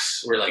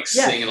jocks were like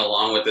singing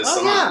along with this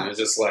song. Yeah. It was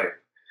just like...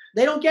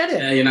 They don't get it.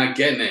 Yeah, you're not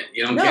getting it.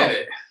 You don't get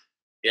it.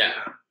 Yeah.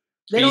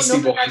 They Beastie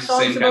don't know that Boys,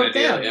 song's same kind about of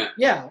deal. them.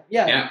 Yeah.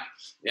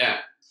 Yeah.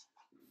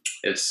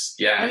 It's,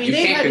 I mean, you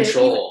they can't had to-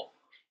 control.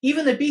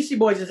 Even the Beastie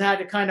Boys has had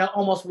to kind of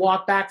almost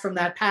walk back from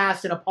that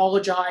past and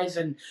apologize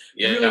and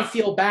really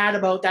feel bad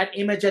about that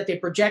image that they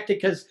projected,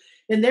 because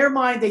in their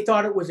mind they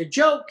thought it was a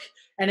joke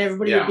and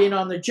everybody had been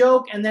on the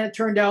joke, and then it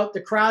turned out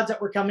the crowds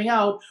that were coming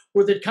out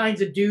were the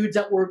kinds of dudes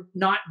that were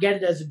not get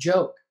it as a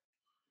joke.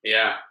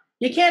 Yeah.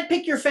 You can't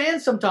pick your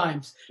fans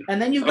sometimes,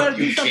 and then you've got to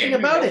do something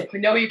about it.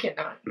 No, you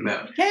cannot.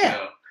 No. You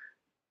can't.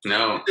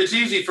 No. It's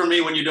easy for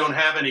me when you don't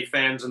have any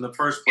fans in the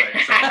first place.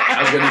 So.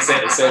 I was going to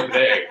say the same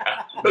thing.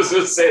 I was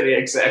going to say the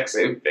exact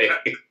same thing.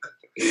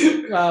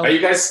 Well, Are you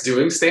guys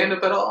doing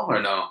stand-up at all,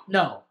 or no?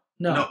 No.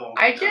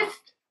 I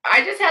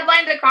just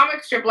headlined a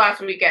comic strip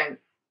last weekend.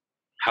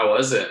 How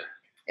was it?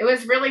 It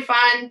was really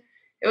fun.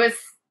 It was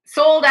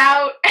sold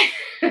out,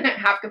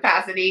 half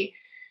capacity.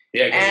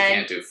 Yeah, because you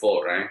can't do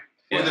full, right?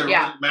 Were there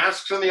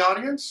masks in the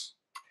audience?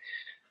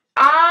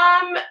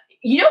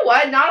 You know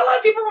what? Not a lot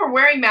of people were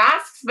wearing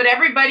masks, but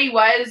everybody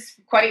was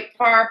quite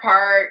far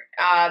apart.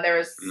 There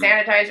was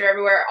sanitizer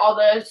everywhere. All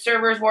the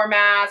servers wore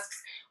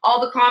masks. All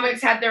the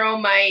comics had their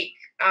own mic.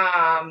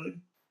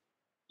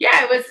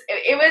 It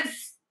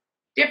was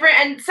different,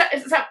 and some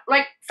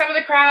of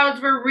the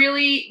crowds were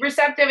really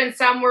receptive, and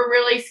some were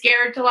really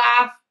scared to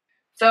laugh.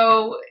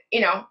 So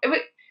it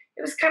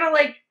was kind of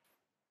like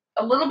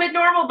a little bit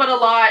normal, but a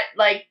lot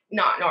like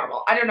not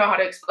normal. I don't know how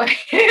to explain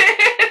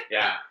it.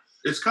 Yeah,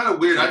 it's kind of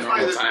weird. Not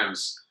normal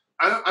times.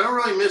 I don't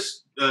really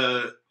miss.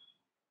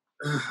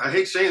 I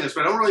hate saying this,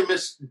 but I don't really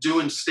miss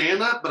doing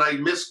stand-up, but I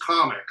miss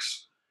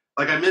comics.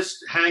 Like, I miss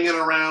hanging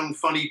around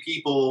funny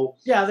people.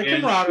 Yeah, the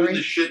and camaraderie. shooting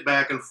the shit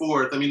back and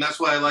forth. I mean, that's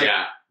why I like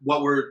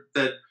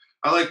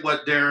I like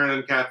what Darren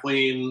and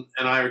Kathleen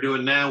and I are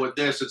doing now with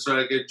this. It's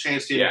like a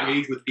chance to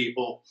engage with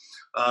people.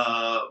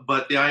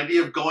 But the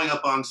idea of going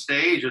up on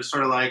stage is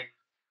sort of like,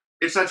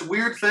 it's that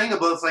weird thing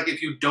about, it's like,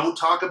 if you don't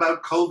talk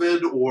about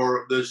COVID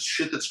or the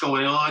shit that's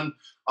going on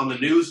the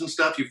news and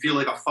stuff, you feel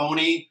like a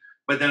phony.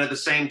 But then at the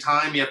same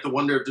time, you have to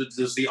wonder,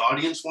 does the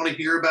audience want to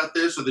hear about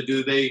this, or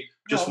do they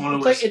just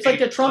want to? It's like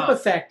the Trump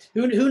effect.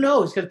 Who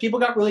knows? Because people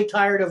got really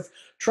tired of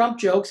Trump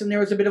jokes, and there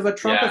was a bit of a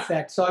Trump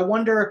effect. So I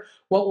wonder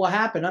what will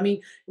happen. I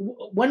mean,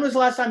 when was the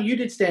last time you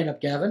did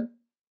stand-up, Gavin?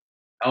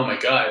 Oh my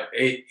God,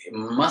 it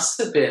must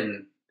have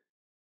been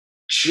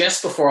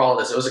just before all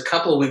this. It was a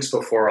couple of weeks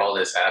before all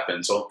this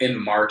happened, so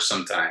in March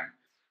sometime.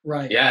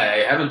 Right. Yeah,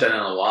 I haven't done it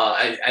in a while.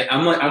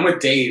 I'm with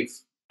Dave.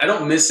 I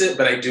don't miss it,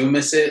 but I do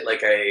miss it.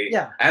 Like I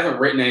haven't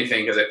written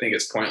anything because I think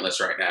it's pointless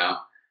right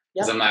now.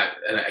 Because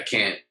I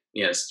can't.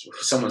 Yes,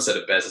 someone said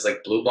it best. It's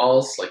like blue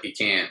balls. Like you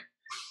can't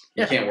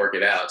work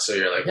it out. So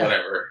you're like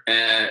whatever.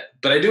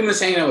 But I do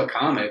miss hanging out with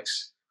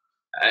comics.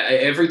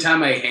 Every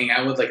time I hang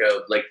out with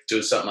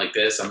do something like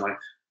this, I'm like,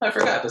 oh, I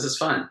forgot this is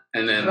fun.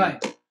 And then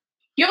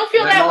you'll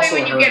feel that way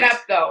when you get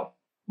up though.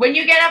 When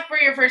you get up for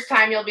your first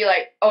time, you'll be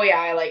like, oh yeah,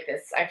 I like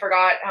this. I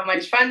forgot how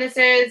much fun this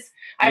is.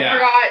 I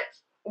forgot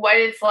what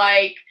it's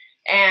like,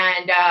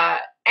 and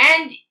I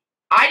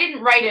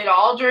didn't write it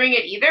all during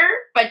it either,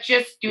 but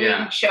just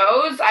doing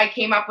shows, I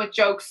came up with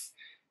jokes,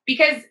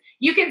 because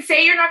you can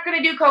say you're not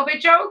going to do COVID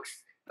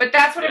jokes, but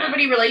that's what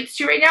everybody relates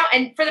to right now.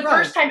 And for the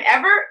first time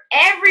ever,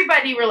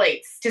 everybody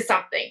relates to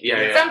something.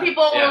 Some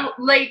people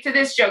relate to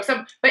this joke,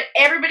 but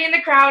everybody in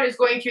the crowd is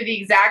going through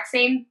the exact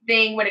same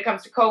thing when it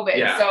comes to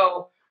COVID.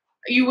 So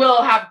you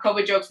will have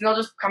COVID jokes, and they'll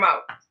just come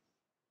out.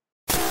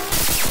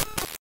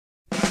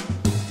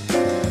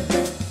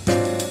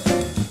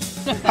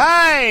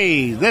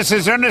 Hi, this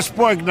is Ernest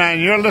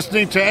Borgnine. You're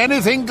listening to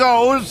Anything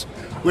Goes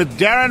with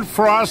Darren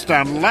Frost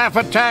on Laugh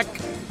Attack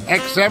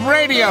XM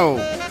Radio.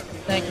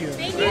 Thank you.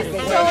 Thank you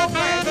so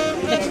much.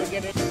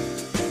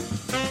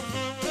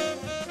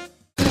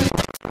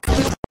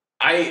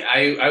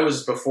 I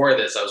was, before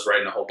this, I was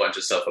writing a whole bunch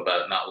of stuff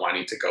about not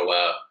wanting to go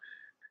out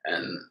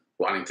and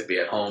wanting to be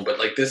at home. But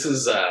like, this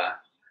is, I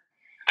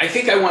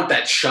think I want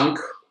that chunk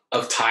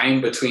of time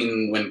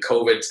between when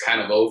COVID's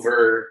kind of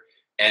over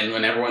and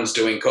when everyone's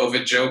doing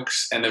COVID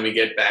jokes and then we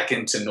get back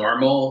into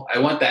normal. I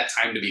want that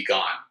time to be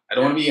gone. I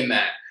don't want to be in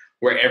that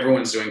where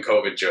everyone's doing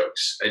COVID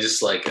jokes. I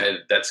just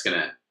that's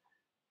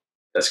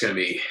gonna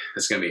be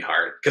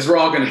hard, because we're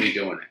all going to be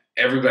doing it.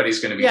 Everybody's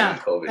going to be doing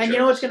COVID and jokes. you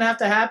know what's going to have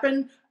to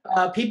happen?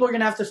 people are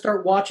going to have to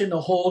start watching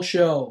the whole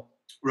show.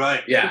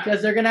 Right. Yeah.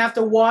 Because they're going to have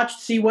to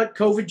see what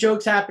COVID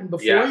jokes happened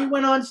before you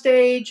went on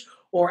stage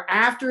or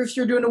after if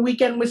you're doing a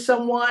weekend with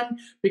someone,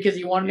 because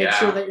you want to make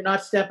sure that you're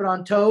not stepping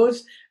on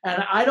toes.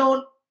 And I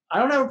don't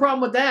have a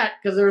problem with that,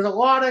 because there's a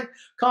lot of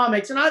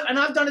comics, and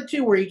I've done it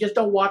too, where you just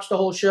don't watch the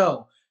whole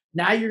show.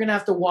 Now you're going to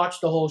have to watch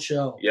the whole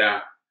show.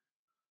 Yeah.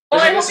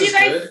 Well, I hope you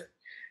guys. Good.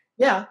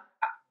 Yeah.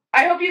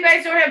 I hope you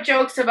guys don't have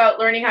jokes about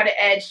learning how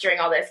to edge during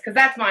all this, because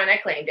that's mine. I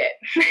claimed it.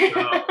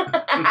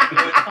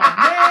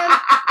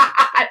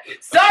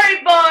 Sorry,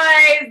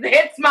 boys.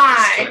 It's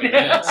mine.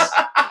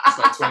 It's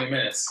like 20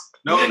 minutes.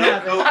 No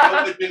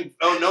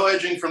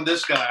edging from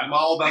this guy. I'm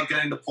all about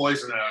getting the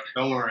poison out.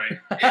 Don't worry.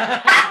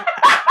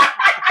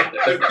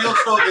 It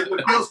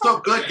feels so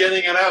good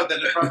getting it out that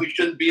it probably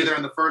shouldn't be there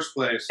in the first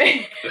place.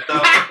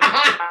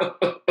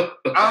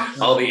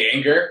 All the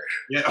anger,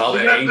 all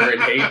the anger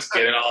and hate,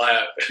 get it all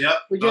out. Yep.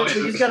 We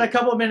just got a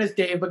couple of minutes,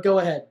 Dave, but go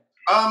ahead.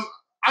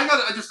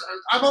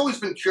 I've always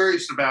been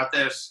curious about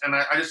this, and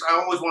I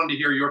always wanted to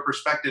hear your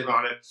perspective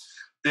on it.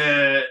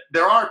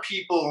 There are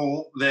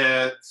people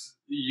that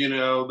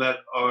that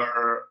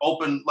are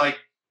open, like,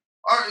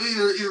 are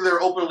either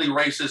they're openly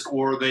racist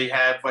or they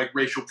have like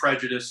racial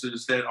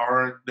prejudices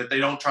that they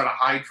don't try to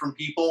hide from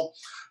people.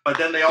 But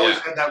then they always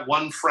have that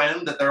one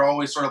friend that they're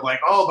always sort of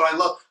like, oh, but I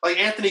love, like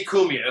Anthony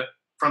Cumia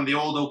from the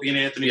old Opie and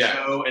Anthony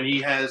show, and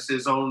he has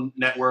his own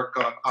network,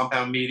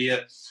 Compound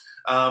Media.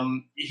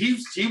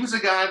 He was a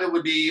guy that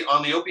would be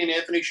on the Opie and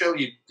Anthony show.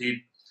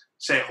 He'd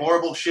say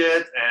horrible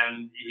shit,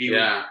 and he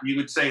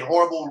would say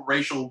horrible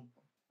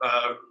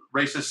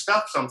racist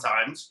stuff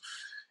sometimes.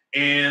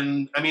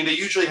 And I mean, they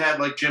usually had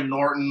like Jim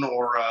Norton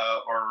or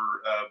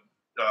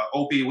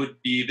Opie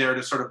would be there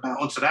to sort of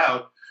balance it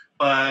out.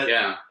 But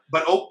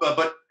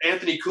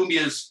Anthony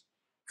Cumia's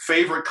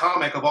favorite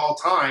comic of all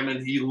time,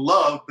 and he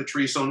loved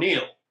Patrice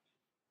O'Neal.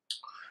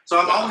 So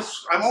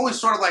I'm always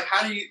sort of like,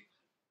 how do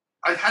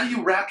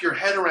you wrap your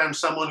head around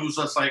someone who's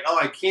just like, oh,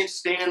 I can't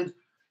stand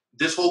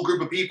this whole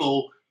group of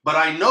people, but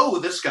I know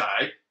this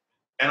guy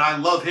and I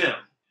love him.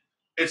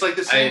 It's like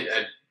the same.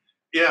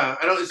 I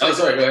don't. It's like,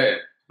 sorry. Go ahead.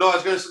 No, I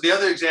was going to say the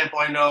other example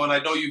I know, and I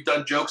know you've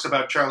done jokes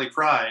about Charlie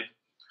Pride,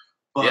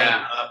 but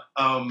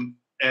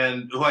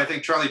and who I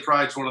think Charlie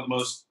Pride's one of the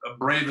most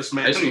bravest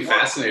men. I used to be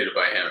fascinated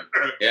by him.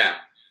 Yeah,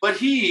 but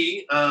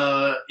he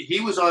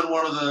was on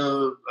one of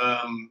the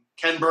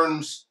Ken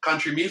Burns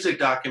country music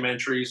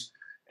documentaries,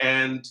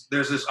 and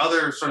there's this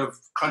other sort of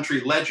country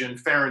legend,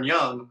 Farron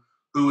Young,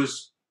 who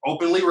is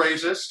openly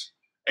racist,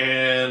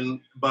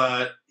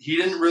 but he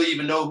didn't really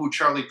even know who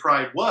Charlie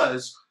Pride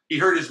was. He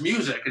heard his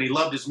music and he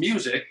loved his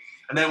music.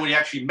 And then when he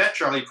actually met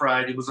Charlie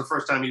Pride, it was the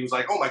first time he was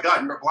like, "Oh my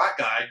God, you're a black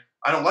guy.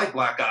 I don't like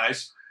black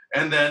guys."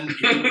 And then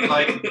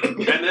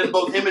and then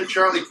both him and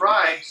Charlie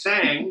Pride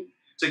sang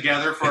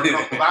together for a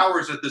couple of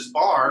hours at this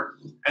bar.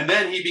 And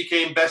then he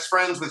became best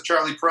friends with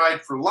Charlie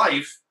Pride for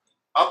life,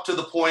 up to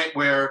the point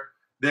where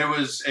there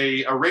was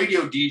a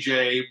radio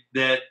DJ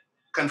that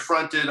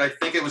confronted, I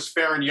think it was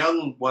Farron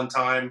Young one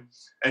time,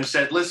 and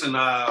said, "Listen,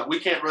 we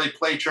can't really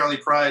play Charlie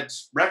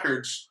Pride's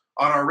records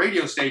on our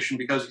radio station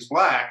because he's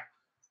black."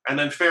 And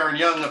then Farron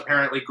Young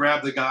apparently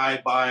grabbed the guy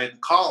by the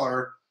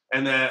collar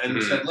and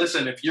said,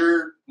 "Listen, if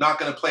you're not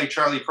going to play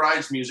Charlie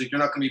Pride's music, you're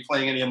not going to be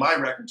playing any of my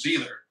records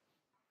either."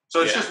 So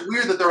it's just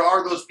weird that there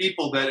are those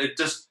people that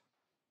it's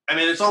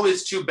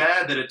always too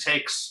bad that it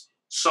takes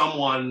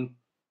one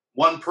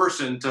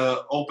person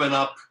to open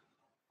up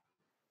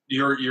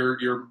your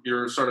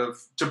sort of,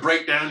 to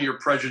break down your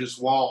prejudice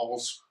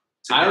walls.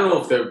 I don't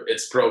know if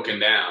it's broken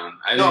down.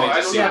 I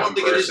don't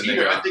think it is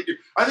either.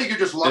 I think you're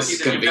just lucky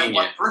that you got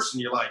one person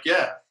you like.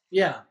 Yeah.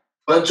 Yeah.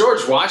 Well,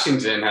 George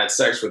Washington had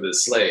sex with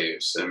his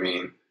slaves. I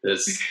mean,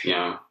 this,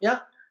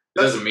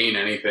 doesn't mean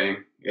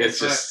anything. It's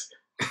just.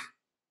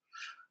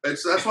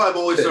 That's why I've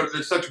always thought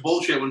it's such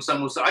bullshit when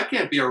someone says, "I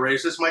can't be a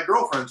racist. My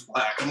girlfriend's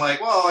black." I'm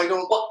like, well, I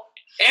don't. Well,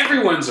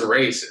 everyone's a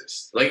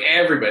racist. Like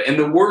everybody, and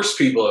the worst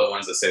people are the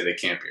ones that say they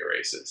can't be a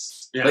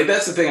racist. Yeah. Like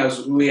that's the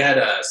thing. We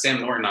had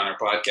Sam Norton on our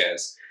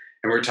podcast.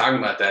 And we were talking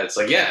about that. It's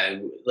like,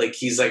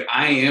 he's like,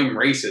 I am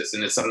racist,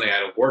 and it's something I had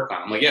to work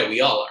on. I'm like, yeah, we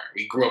all are.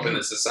 We grew up in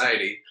a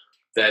society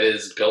that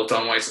is built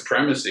on white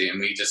supremacy, and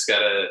we just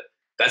gotta.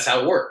 That's how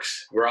it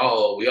works. We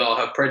all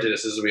have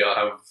prejudices. We all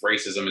have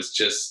racism. It's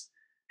just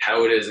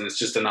how it is, and it's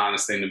just an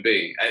honest thing to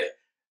be.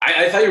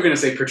 I thought you were gonna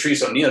say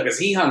Patrice O'Neal because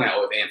he hung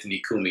out with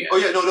Anthony Cumia. Oh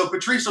yeah, no,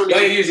 Patrice O'Neal.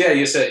 Oh, you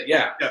said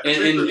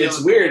and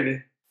it's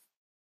weird.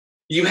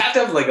 You have to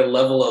have like a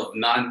level of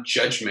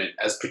non-judgment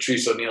as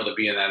Patrice O'Neal to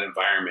be in that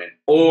environment,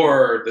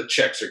 or the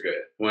checks are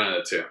good. One of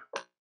the two.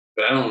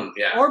 But I don't.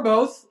 Yeah. Or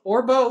both. Yeah,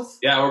 or both.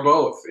 Yeah. Or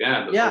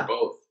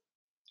both.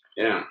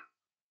 Yeah.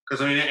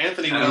 Because I mean,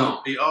 Anthony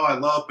will be, "Oh, I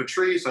love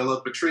Patrice.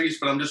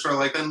 But I'm just sort of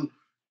like, then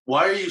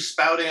why are you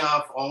spouting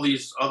off all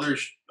this other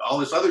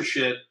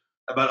shit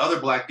about other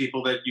black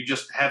people that you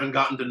just haven't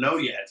gotten to know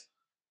yet?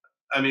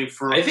 I mean,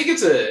 I think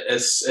it's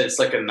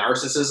like a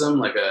narcissism,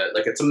 like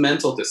it's a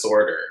mental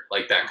disorder,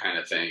 like that kind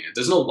of thing.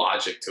 There's no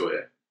logic to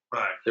it.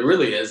 Right. There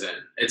really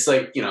isn't. It's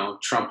like,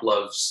 Trump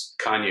loves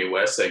Kanye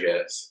West, I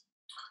guess.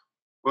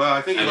 Well,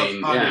 I think he loves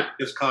Kanye yeah.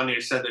 because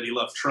Kanye said that he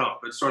loved Trump.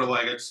 It's sort of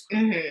like it's...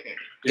 Mm-hmm.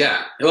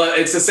 Yeah. Well,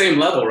 it's the same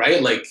level,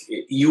 right? Like,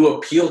 you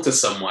appeal to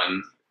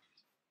someone,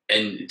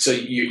 and so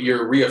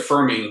you're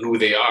reaffirming who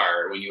they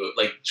are. When you,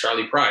 like,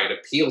 Charlie Pride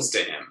appeals to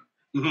him.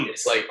 Mm-hmm.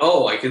 It's like,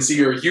 oh, I can see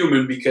you're a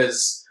human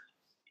because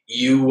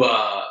you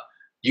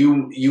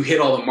hit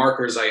all the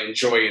markers I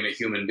enjoy in a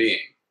human being.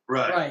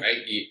 Right.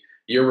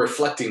 You're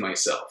reflecting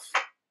myself.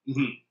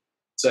 Mm-hmm.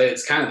 So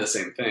it's kind of the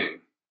same thing.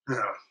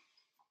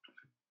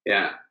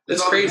 Yeah.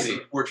 It's crazy.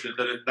 Unfortunate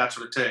that that's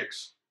what it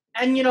takes.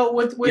 And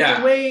with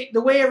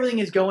the way everything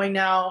is going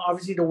now,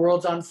 obviously the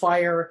world's on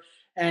fire,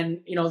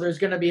 and there's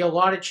going to be a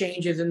lot of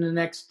changes in the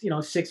next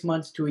 6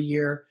 months to a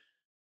year.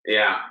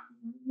 Yeah.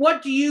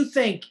 What do you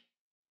think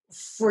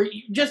for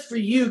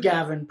you,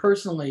 Gavin,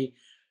 personally?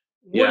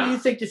 What do you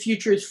think the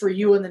future is for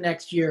you in the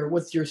next year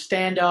with your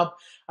stand-up?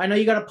 I know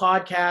you got a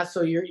podcast,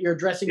 so you're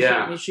addressing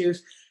certain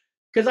issues.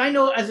 Because I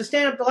know as a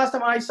stand-up, the last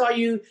time I saw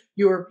you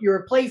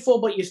were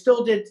playful, but you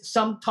still did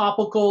some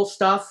topical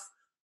stuff.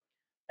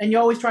 And you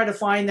always try to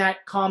find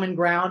that common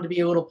ground to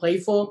be a little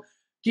playful.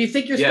 Do you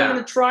think you're still going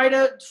to try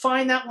to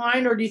find that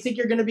line, or do you think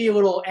you're going to be a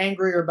little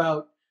angrier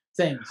about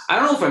things? I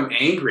don't know if I'm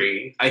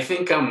angry. I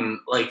think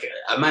I'm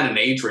at an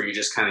age where you're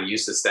just kind of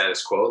used to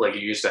status quo, like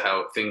you're used to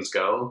how things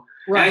go.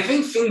 Right. And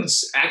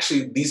I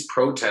think these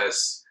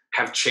protests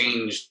have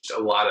changed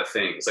a lot of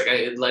things.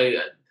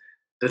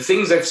 The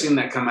things I've seen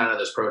that come out of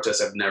this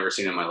protest I've never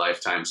seen in my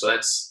lifetime. So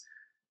that's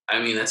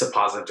a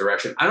positive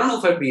direction. I don't know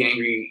if I'd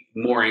be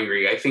more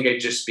angry. I think I'd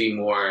just be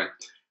more,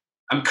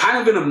 I'm kind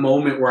of in a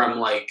moment where I'm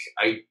like,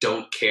 I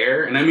don't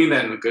care. And I mean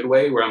that in a good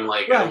way, where I'm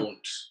like, I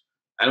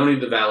don't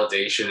need the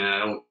validation, and I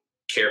don't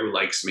care who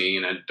likes me,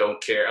 and I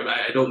don't care.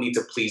 I don't need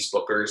to please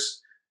bookers.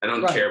 I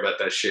don't care about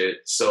that shit.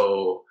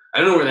 So I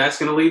don't know where that's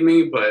going to lead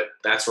me, but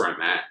that's where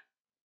I'm at.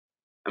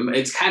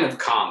 It's kind of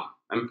calm.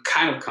 I'm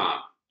kind of calm.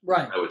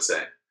 Right. I would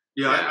say.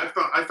 Yeah.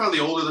 I found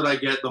the older that I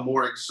get, the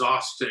more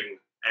exhausting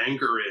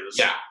anger is.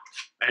 Yeah.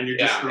 And you're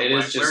just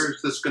where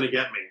is this going to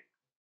get me?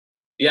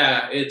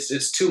 Yeah,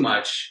 it's too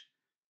much.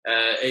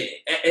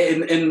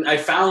 And I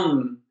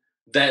found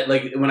that,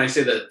 like, when I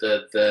say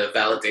the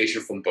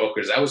validation from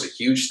bookers, that was a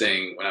huge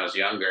thing when I was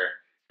younger.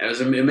 And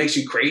it makes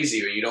you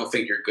crazy when you don't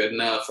think you're good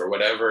enough or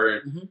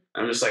whatever. Mm-hmm.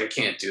 I'm just like, I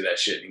can't do that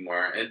shit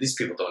anymore. And these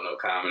people don't know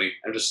comedy.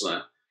 I'm just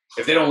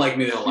if they don't like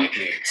me, they don't like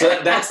me.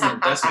 So that's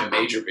my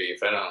major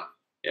beef.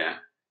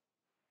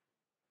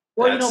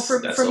 Well,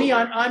 for me,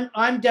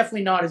 I'm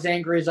definitely not as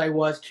angry as I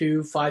was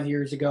 5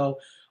 years ago.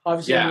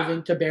 Obviously,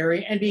 moving to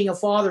Barrie and being a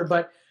father.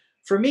 But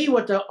for me,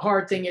 what the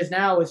hard thing is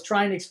now is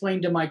trying to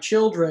explain to my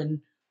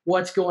children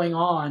what's going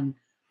on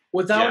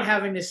without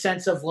having this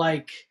sense of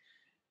like,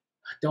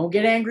 don't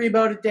get angry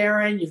about it,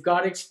 Darren. You've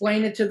got to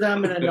explain it to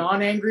them in a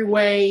non-angry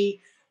way,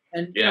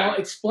 and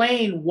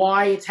explain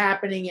why it's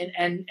happening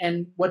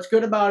and what's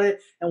good about it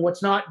and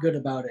what's not good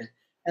about it.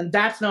 And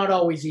that's not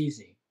always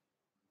easy.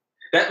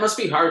 That must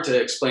be hard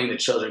to explain to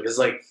children, because,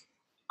 like,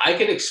 I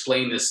can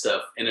explain this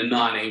stuff in a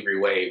non-angry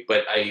way,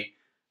 but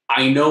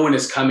I know when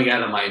it's coming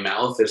out of my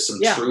mouth, there's some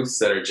truths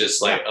that are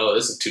just like, oh,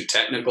 this is too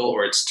technical,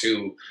 or it's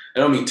too, I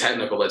don't mean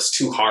technical, but it's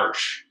too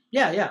harsh.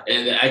 Yeah, yeah.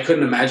 And I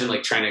couldn't imagine,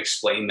 like, trying to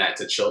explain that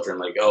to children,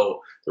 like,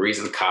 oh, the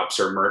reason cops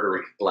are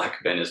murdering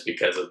black men is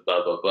because of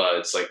blah, blah, blah.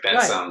 It's like,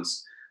 that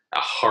sounds a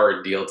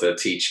hard deal to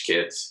teach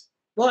kids.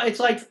 Well, it's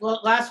like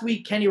last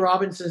week, Kenny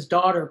Robinson's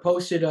daughter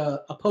posted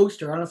a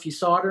poster. I don't know if you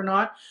saw it or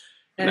not.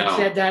 And it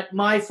said that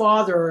my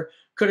father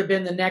could have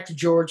been the next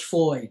George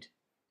Floyd.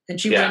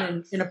 And she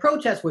went in a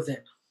protest with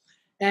it.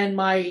 And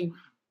my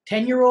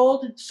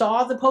 10-year-old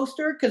saw the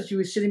poster because he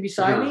was sitting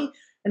beside me.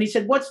 And he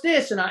said, "What's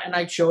this?" And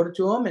I showed it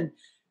to him. And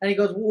he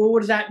goes, "Well, what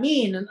does that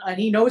mean?" And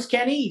he knows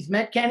Kenny. He's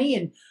met Kenny.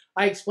 And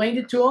I explained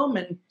it to him.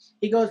 And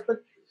he goes,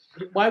 "But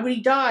why would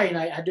he die?" And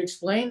I had to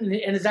explain.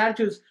 And his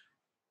attitude was,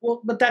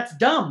 "Well, but that's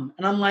dumb."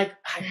 And I'm like,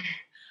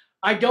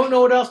 I don't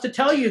know what else to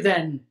tell you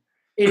then.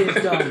 It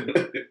is dumb.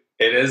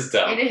 It is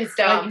dumb. It is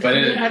dumb.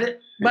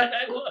 But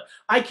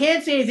I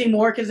can't say anything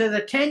more because as a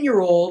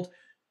 10-year-old,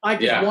 I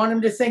just want him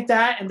to think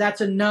that, and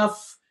that's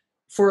enough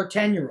for a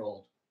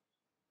 10-year-old.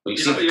 Well, you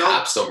see, the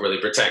cops don't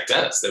really protect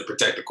us. They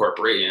protect the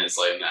corporation. It's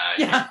like,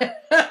 nah,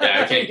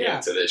 I can't get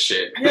into this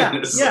shit. Yeah,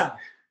 yeah,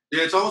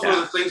 it's almost one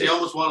of the things you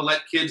almost want to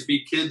let kids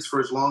be kids for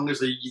as long as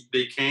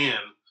they can.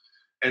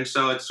 And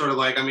so it's sort of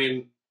like, I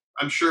mean,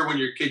 I'm sure when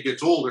your kid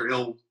gets older,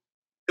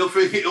 he'll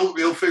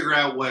figure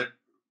out what.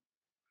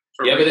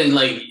 Yeah, but then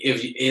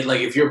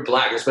if you're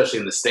black, especially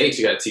in the States,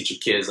 you got to teach your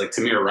kids. Like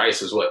Tamir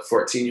Rice was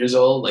 14 years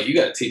old. Like you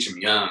got to teach them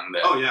young.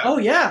 That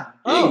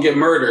you can get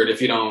murdered if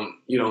you don't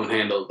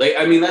handle.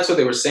 I mean, that's what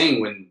they were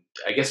saying when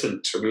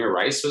Tamir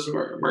Rice was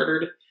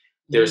murdered.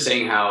 They were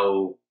saying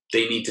how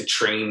they need to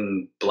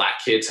train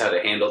black kids how to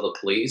handle the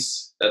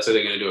police. That's what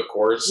they're going to do a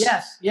course.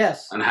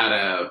 Yes. On how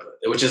to,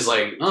 which is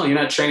like, oh, you're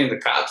not training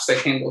the cops to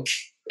handle.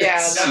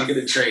 You're going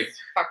to train.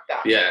 Fucked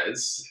up.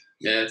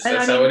 Yeah,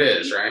 that's how it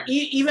is, right?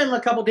 Even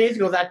a couple days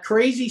ago, that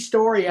crazy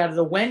story out of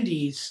the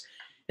Wendy's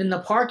in the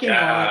parking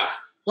lot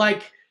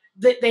Like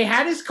they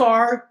had his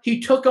car, he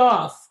took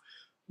off.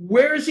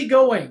 Where is he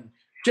going?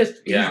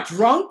 Just he's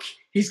drunk.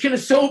 He's gonna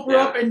sober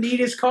up and need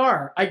his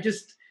car.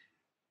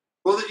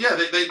 Well, yeah,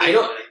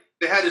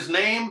 they had his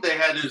name, they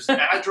had his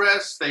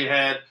address, they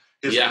had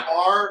his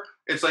car.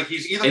 It's like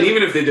he's either. And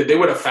even if they did, they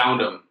would have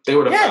found him. They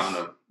would have found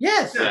him.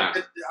 Yes. Yeah.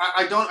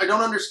 I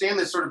don't understand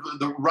this sort of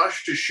the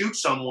rush to shoot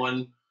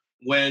someone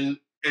when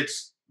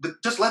it's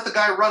just let the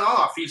guy run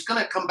off. He's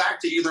going to come back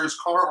to either his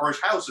car or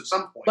his house at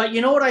some point. But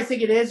you know what I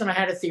think it is, and I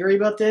had a theory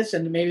about this,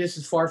 and maybe this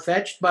is far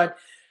fetched, but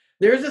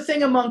there's a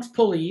thing amongst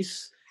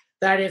police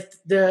that if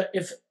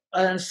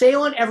an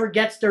assailant ever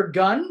gets their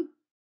gun,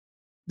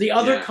 the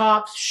other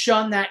cops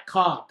shun that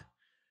cop.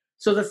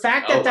 So the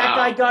fact that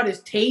guy got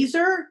his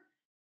taser,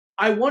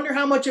 I wonder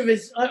how much of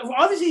his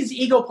obviously his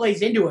ego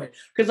plays into it,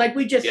 because like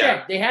we just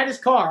said, they had his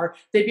car,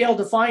 they'd be able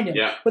to find him.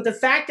 Yeah. But the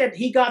fact that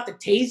he got the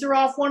taser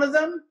off one of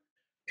them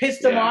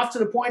pissed him off to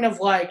the point of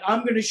like,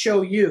 I'm going to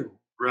show you.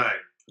 Right.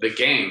 The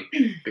gang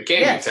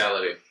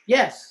mentality.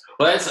 Yes.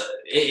 Well,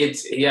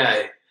 this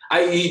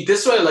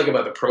is what I like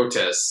about the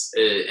protests.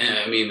 And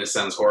I mean, this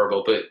sounds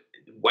horrible, but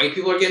white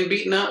people are getting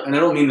beaten up, and I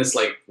don't mean this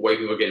like white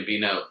people are getting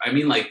beaten up. I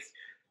mean like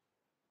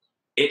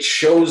it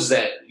shows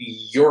that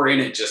you're in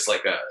it just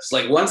like us.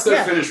 Like once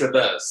they're finished with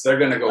us, they're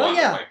gonna go on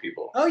to white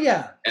people. Oh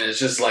yeah. And it's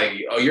just like,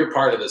 oh, you're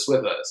part of this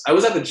with us. I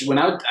was at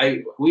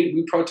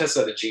we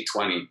protested at the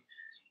G20,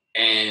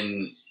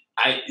 and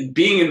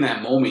being in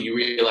that moment, you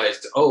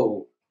realized,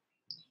 oh,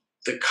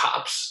 the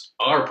cops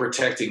are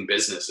protecting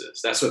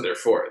businesses. That's what they're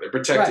for. They're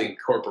protecting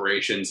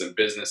corporations and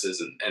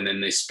businesses, and then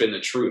they spin the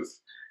truth.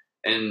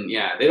 And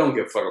they don't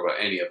give a fuck about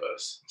any of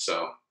us.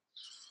 So,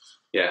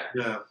 yeah.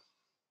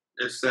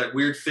 It's that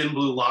weird thin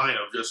blue line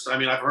of just. I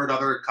mean, I've heard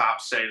other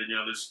cops say that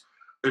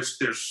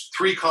there's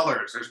three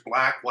colors. There's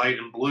black, white,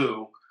 and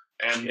blue,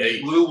 and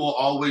blue will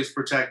always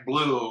protect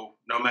blue,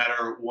 no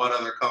matter what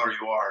other color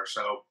you are.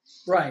 So,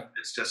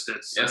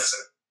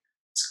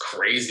 it's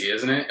crazy,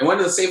 isn't it? And one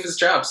of the safest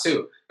jobs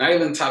too. Not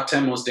even top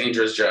 10 most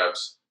dangerous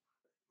jobs.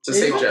 It's a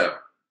safe job.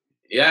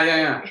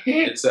 Yeah.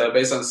 It's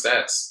based on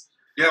stats.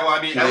 Yeah, well,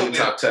 I mean, not even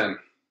top 10.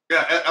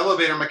 Yeah,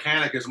 elevator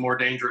mechanic is a more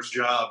dangerous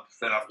job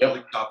than a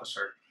police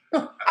officer.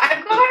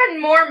 I've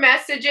gotten more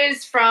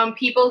messages from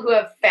people who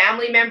have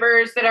family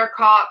members that are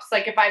cops.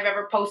 Like if I've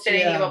ever posted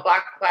anything about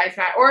Black Lives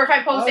Matter, or if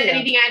I posted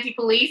anything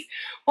anti-police.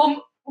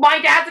 Well, my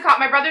dad's a cop,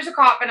 my brother's a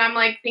cop, and I'm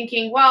like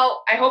thinking,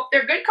 well, I hope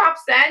they're good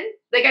cops then.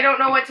 Like I don't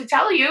know what to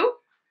tell you.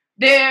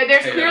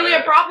 There's clearly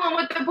a problem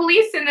with the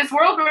police in this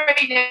world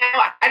right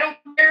now. I don't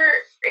care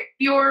if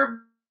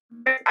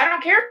I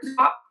don't care if you're a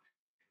cop.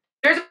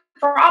 There's a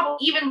problem.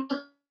 Even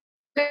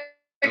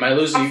am I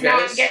losing you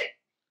guys?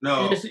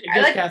 No. Just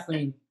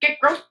Kathleen. Get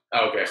gross.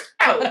 Oh, okay.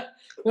 Out.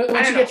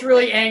 When she gets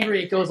really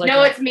angry, it goes like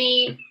no, it's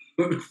me.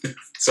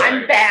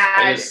 Sorry. I'm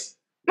bad.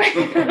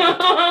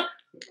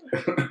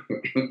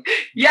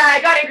 Yeah,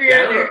 I got angry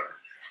earlier.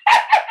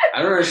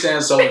 I don't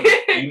understand. So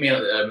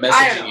email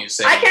messaging you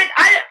saying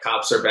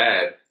cops are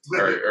bad,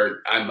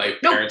 or my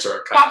parents are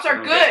cops. Cops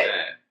are good.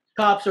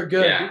 Cops are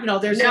good. Yeah. You know,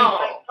 they're saying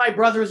my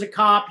brother's a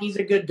cop. He's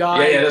a good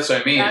guy. Yeah, that's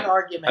what I mean. That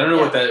argument. I don't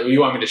know what that.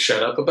 You want me to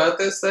shut up about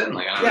this then?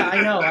 Like,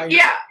 I know.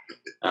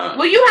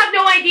 Well, you have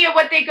no idea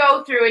what they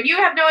go through, and you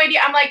have no idea.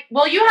 I'm like,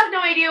 well, you have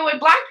no idea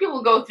what Black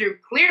people go through.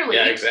 Clearly.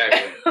 Yeah,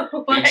 exactly.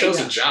 You chose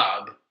a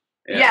job.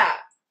 Yeah,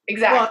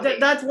 exactly. Well,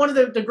 that's one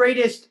of the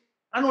greatest.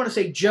 I don't want to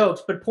say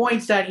jokes, but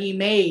points that he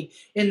made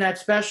in that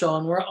special,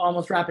 and we're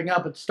almost wrapping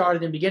up. It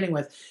started in beginning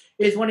with,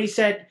 is when he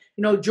said,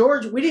 you know,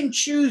 we didn't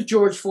choose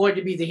George Floyd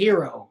to be the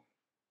hero.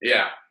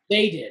 Yeah.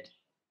 They did.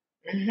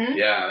 Mm-hmm.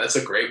 Yeah, that's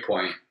a great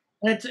point.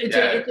 And it's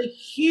a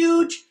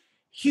huge,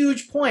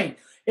 huge point.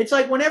 It's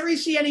like whenever you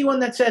see anyone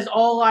that says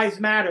all lives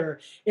matter,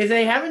 if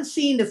they haven't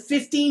seen the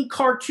 15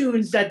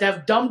 cartoons that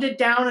have dumbed it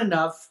down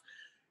enough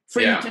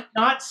for you to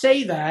not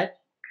say that,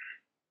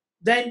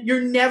 then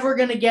you're never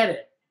going to get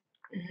it.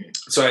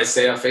 So I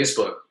stay on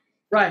Facebook.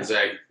 Right. It's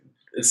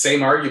the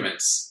same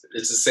arguments.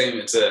 It's the same.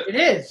 It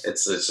is.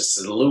 It's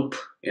just a loop.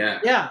 Yeah.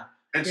 Yeah.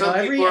 And some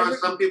people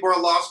are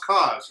lost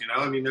cause. You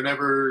know, I mean, they're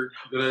never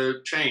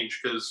gonna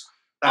change because.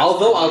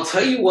 Although I'll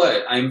tell you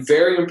what, I'm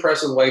very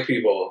impressed with white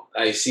people.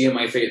 I see in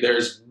my face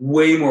there's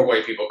way more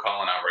white people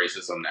calling out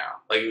racism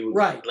now.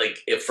 Like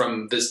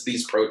from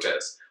these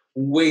protests,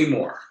 way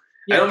more.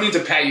 Yeah. I don't mean to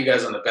pat you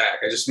guys on the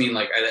back. I just mean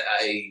like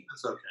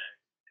That's okay.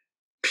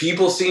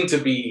 People seem to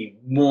be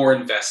more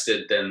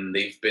invested than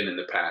they've been in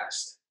the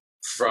past.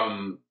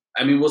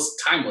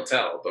 Time will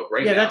tell, but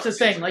right now. Yeah, that's the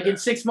thing. Like in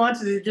 6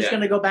 months, is it just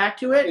going to go back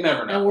to it? You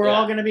never know. And we're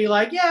all going to be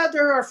like, yeah,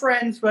 they're our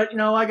friends, but, you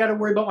know, I got to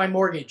worry about my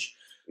mortgage.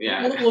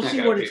 Yeah. We'll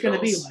see what it's going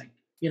to be like,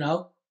 you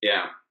know?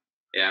 Yeah.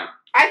 Yeah.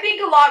 I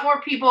think a lot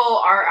more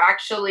people are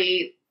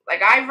actually,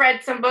 like, I've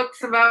read some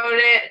books about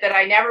it that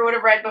I never would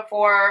have read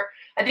before.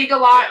 I think a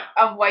lot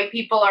of white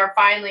people are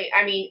finally,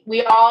 I mean,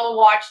 we all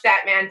watched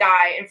that man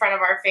die in front of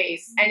our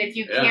face. And if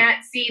you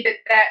can't see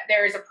that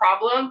there is a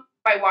problem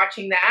by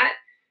watching that,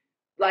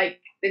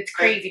 like, it's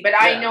crazy. But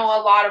I know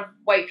a lot of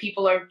white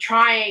people are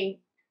trying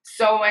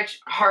so much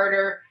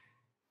harder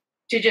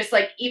to just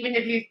like, even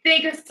if you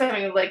think of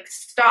something, like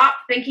stop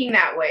thinking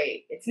that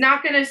way. It's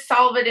not going to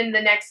solve it in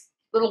the next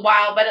little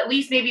while, but at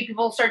least maybe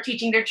people start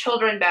teaching their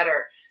children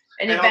better,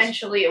 and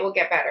eventually it will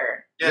get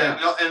better.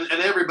 Yeah.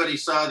 And everybody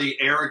saw the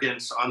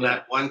arrogance on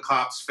that one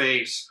cop's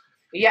face.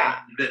 Yeah.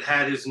 That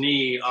had his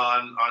knee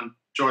on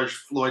George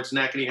Floyd's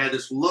neck, and he had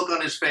this look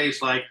on his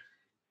face like,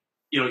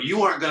 you know,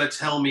 you aren't going to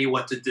tell me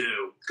what to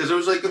do. Because there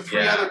was like the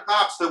three other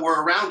cops that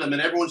were around him,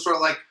 and everyone's sort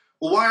of like,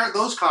 well, why aren't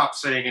those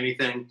cops saying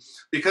anything?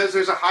 Because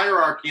there's a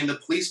hierarchy in the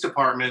police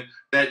department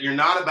that you're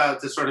not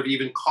about to sort of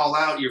even call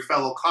out your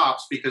fellow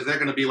cops, because they're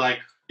going to be like,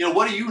 you know,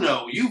 what do you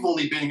know? You've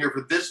only been here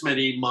for this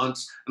many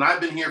months, and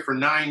I've been here for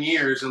 9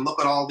 years, and look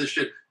at all this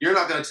shit. You're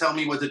not going to tell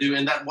me what to do.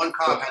 And that one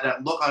cop had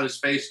that look on his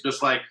face,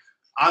 just like,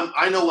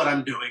 I know what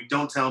I'm doing.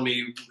 Don't tell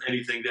me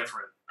anything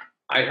different.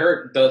 I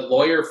heard the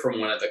lawyer from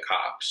one of the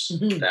cops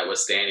that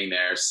was standing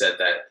there said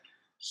that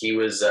he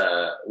was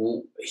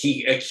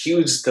he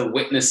accused the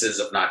witnesses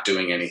of not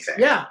doing anything.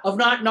 Yeah, of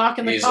not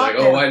knocking the cop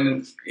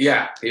down.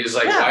 He was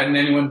like, why didn't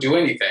anyone do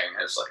anything?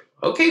 I was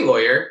like, okay,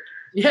 lawyer.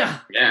 Yeah.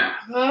 Yeah.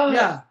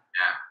 Yeah.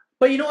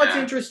 But you know what's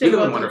interesting? We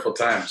live in wonderful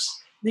times.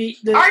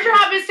 Our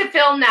job is to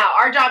film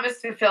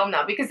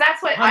now. Because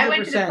that's what 100%. I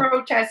went to the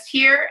protest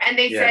here, and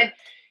they said,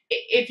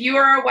 if you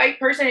are a white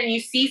person and you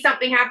see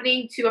something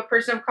happening to a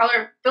person of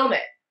color, film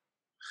it.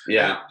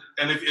 Yeah.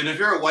 And if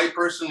you're a white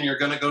person and you're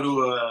going to go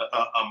to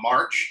a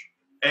march,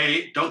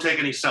 don't take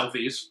any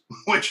selfies,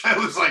 which I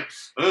was like,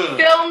 ugh.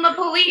 Film the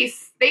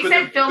police. They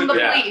said film the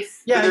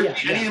police.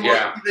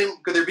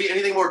 Could there be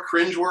anything more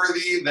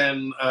cringeworthy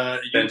than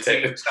you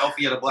taking a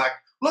selfie at a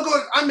black... Look,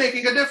 I'm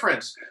making a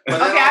difference. Okay,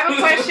 I have a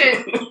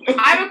question.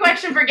 I have a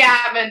question for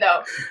Gavin,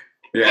 though.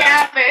 Yeah.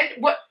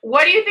 Gavin,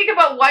 what do you think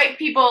about white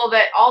people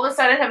that all of a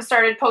sudden have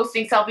started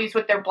posting selfies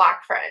with their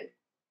black friend?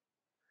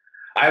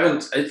 I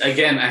haven't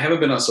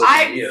been on social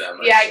media that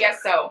much. Yeah, I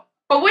guess so.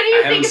 But what do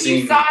you think if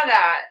you saw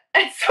that?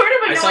 It's sort of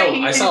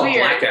annoying. I saw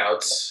weird.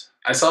 blackouts.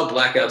 I saw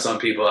blackouts on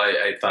people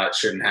I thought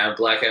shouldn't have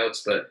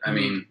blackouts, but I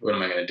mean, what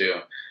am I going to do?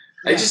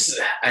 Yeah.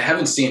 I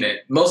haven't seen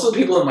it. Most of the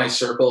people in my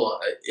circle,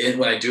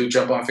 when I do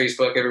jump on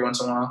Facebook every once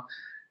in a while,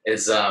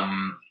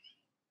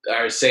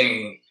 are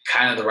saying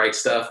kind of the right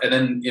stuff. And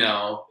then, you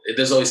know,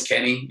 there's always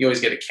Kenny. You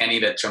always get a Kenny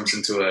that jumps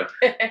into a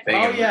thing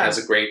and has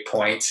a great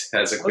point.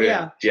 Has a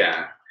good,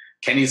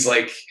 Kenny's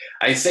like,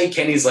 I say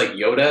Kenny's like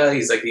Yoda.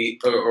 He's like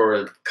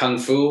or Kung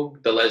Fu.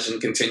 The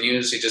legend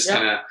continues. He just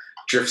kind of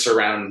drifts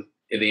around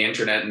in the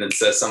internet and then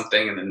says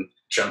something and then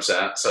jumps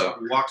out. So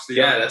he walks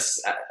the earth.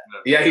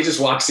 He just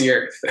walks the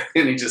earth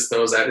and he just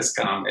throws out his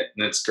comment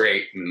and it's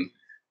great. And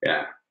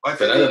but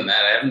other than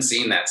that, I haven't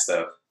seen that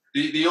stuff.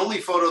 The only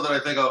photo that I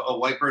think a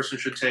white person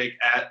should take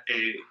at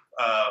a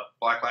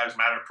Black Lives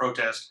Matter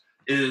protest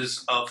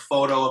is a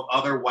photo of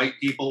other white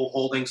people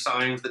holding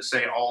signs that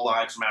say "All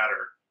Lives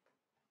Matter."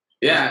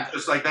 Yeah,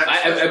 just like that.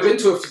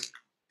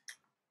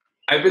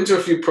 I've been to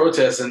a few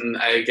protests, and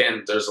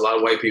there's a lot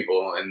of white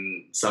people,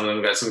 and some of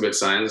them got some good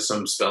signs,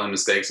 some spelling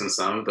mistakes, and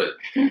some. But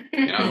who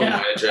am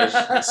I to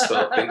judge?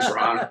 Spell things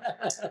wrong.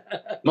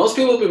 Most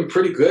people have been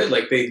pretty good.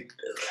 Like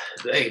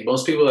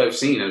most people I've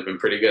seen have been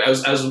pretty good. I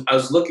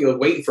was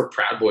waiting for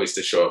Proud Boys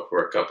to show up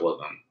for a couple of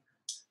them.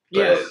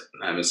 But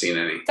I haven't seen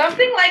any.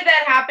 Something like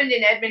that happened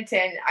in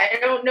Edmonton. I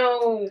don't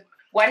know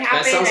what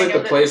happened. That sounds like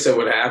the place that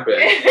would happen.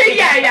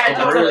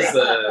 Totally.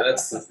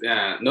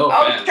 No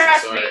offense.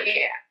 Trust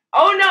me.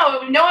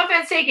 Oh, no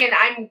offense taken.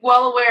 I'm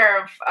well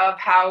aware of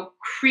how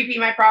creepy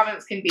my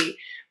province can be.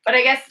 But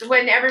I guess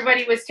when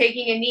everybody was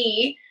taking a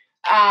knee,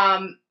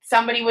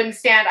 somebody wouldn't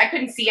stand. I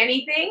couldn't see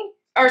anything,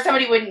 or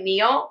somebody wouldn't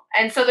kneel.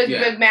 And so the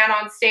man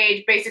on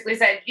stage basically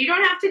said, you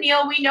don't have to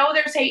kneel. We know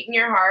there's hate in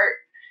your heart.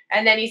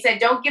 And then he said,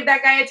 don't give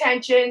that guy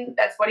attention.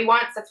 That's what he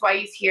wants. That's why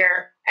he's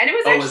here. And it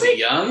was actually... was he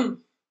young?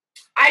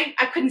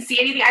 I couldn't see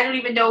anything. I don't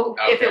even know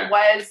if it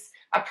was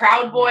a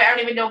Proud Boy. I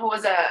don't even know if it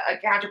was a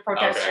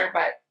counter-protester,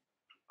 but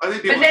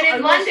then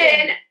in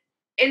London,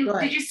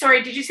 did you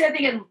see that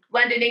thing in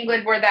London,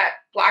 England, where that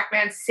black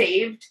man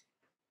saved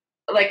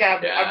like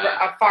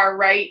a far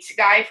right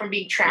guy from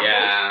being trampled?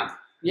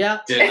 Yeah.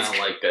 Did not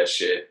like that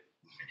shit.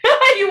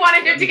 You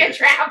wanted him to get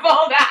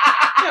trampled.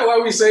 Why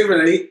are we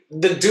saving it?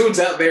 The dude's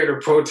out there to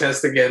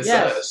protest against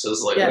us.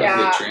 It's like, let him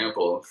get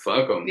trampled.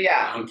 Fuck him.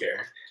 Yeah. I don't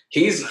care.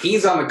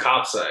 He's on the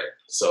cop side,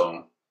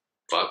 so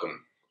fuck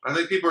him. I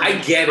think people. I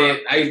get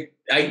it.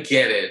 I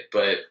get it,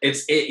 but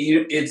it's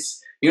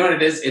you know what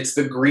it is? It's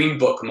the Green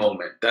Book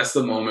moment. That's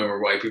the moment where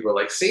white people are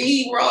like,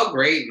 see, we're all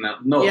great.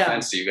 No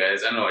offense to you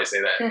guys. I know I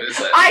say that. But it's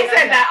like, I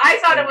said that. I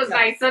thought it was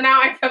nice. So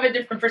now I have a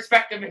different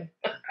perspective.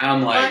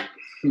 I'm like,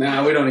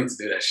 nah, we don't need to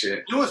do that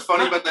shit. You know what's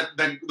funny about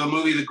the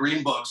movie, The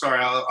Green Book? Sorry,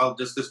 I'll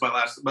just, this is my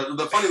last. But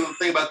the funny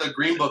thing about the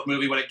Green Book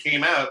movie, when it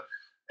came out,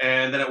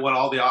 and then it won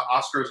all the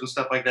Oscars and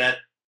stuff like that,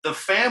 the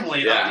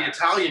family, the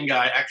Italian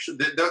guy, actually,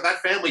 that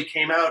family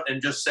came out and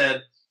just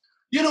said,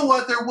 you know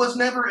what? There was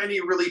never any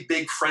really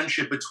big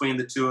friendship between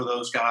the two of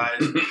those guys.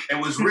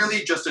 It was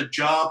really just a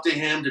job to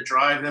him to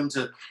drive them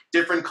to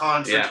different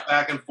concerts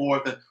back and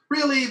forth. And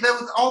really,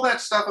 all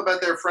that stuff about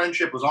their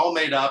friendship was all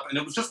made up. And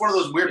it was just one of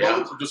those weird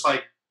moments of just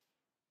like,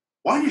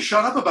 why don't you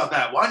shut up about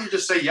that? Why don't you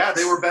just say, yeah,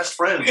 they were best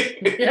friends?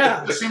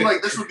 Yeah. It seemed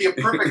like this would be a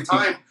perfect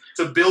time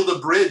to build a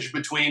bridge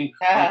between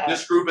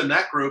this group and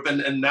that group,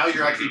 and now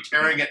you're actually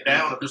tearing it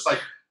down. I'm just like,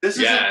 this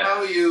isn't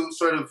how you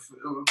sort of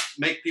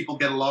make people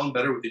get along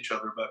better with each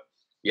other. But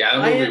yeah,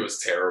 the movie was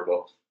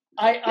terrible.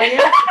 I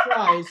am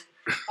surprised.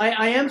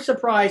 I am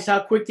surprised how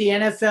quick the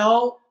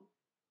NFL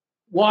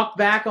walked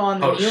back on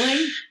the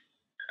kneeling.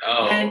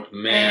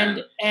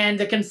 Man. And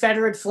the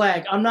Confederate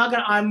flag.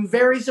 I'm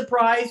very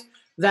surprised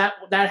that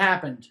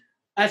happened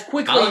as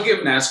quickly. I'll give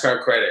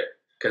NASCAR credit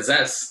because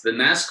that's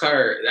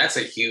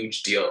a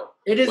huge deal.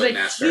 It is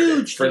a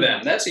huge for deal.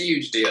 them. That's a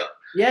huge deal.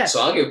 Yeah.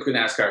 So I'll give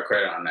NASCAR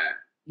credit on that.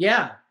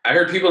 Yeah. I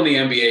heard people in the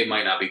NBA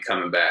might not be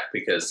coming back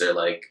because they're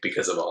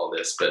because of all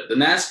this, but the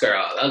NASCAR,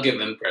 I'll give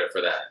them credit for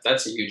that.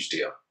 That's a huge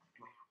deal.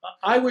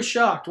 I was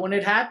shocked when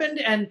it happened,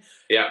 and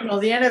the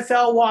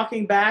NFL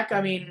walking back. I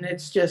mean,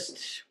 it's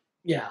just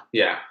yeah.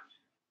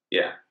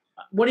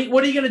 What are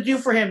you going to do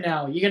for him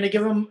now? You're going to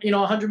give him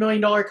 $100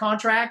 million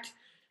contract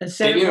and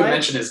say didn't even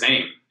mention his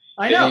name.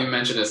 I know. Didn't even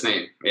mention his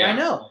name. Yeah. I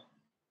know.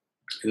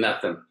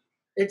 Nothing.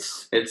 It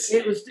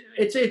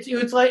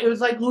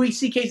was like Louis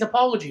C.K.'s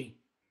apology.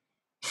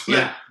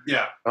 Yeah.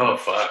 Oh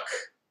fuck.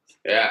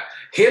 Yeah.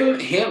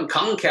 Him,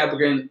 Colin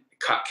Kaepernick,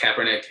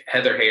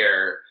 Heather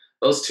Hare.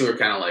 Those two are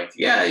kind of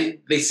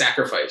they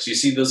sacrifice. You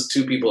see, those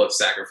two people have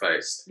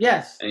sacrificed.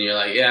 Yes. And you're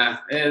like,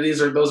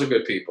 those are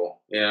good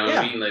people. You know what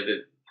I mean?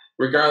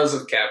 Regardless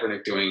of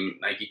Kaepernick doing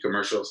Nike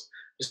commercials,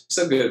 just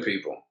some good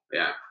people.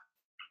 Yeah.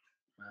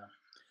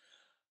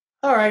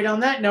 All right.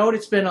 On that note,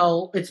 it's been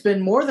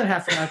more than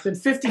half an hour. It's been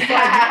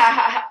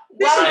 55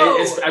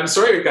 minutes. I'm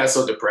sorry it got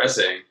so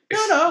depressing.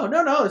 No.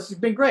 This has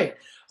been great.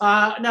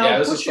 Now,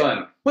 this was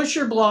fun. Push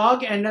your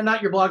blog, and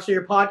not your blog, so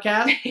your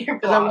podcast.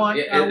 Because I want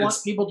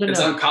people to know.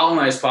 It's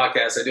Uncolonized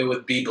Podcast. I do it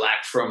with B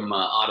Black from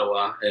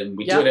Ottawa, and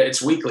we do it.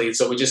 It's weekly,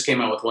 so we just came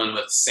out with one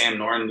with Sam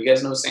Norton. You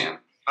guys know Sam?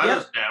 I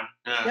know Sam.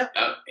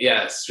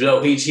 Yes.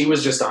 So he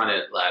was just on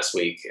it last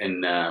week,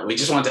 and we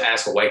just wanted to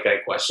ask a white guy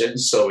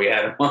questions, so we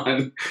had him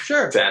on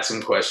to ask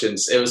him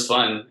questions. It was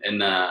fun,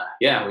 and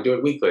we do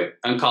it weekly.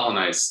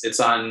 Uncolonized. It's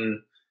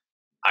on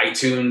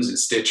iTunes and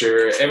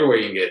Stitcher, everywhere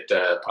you can get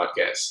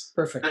podcasts.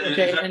 Perfect.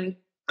 Okay, and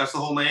that's the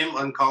whole name,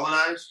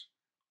 Uncolonized?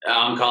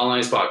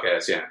 Uncolonized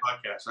Podcast, yeah.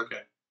 Podcast,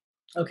 okay.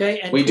 Okay,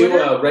 and we do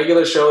a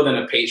regular show, then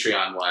a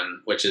Patreon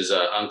one, which is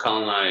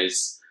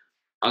Uncolonized,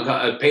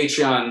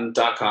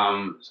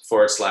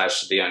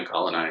 patreon.com/The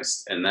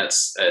Uncolonized, and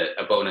that's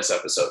a bonus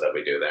episode that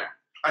we do there.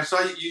 I saw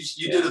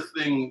you did a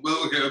thing.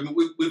 Well, okay, I mean,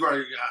 we've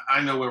already.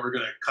 I know where we're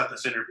going to cut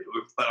this interview,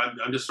 but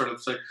I'm just sort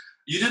of saying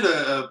you did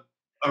a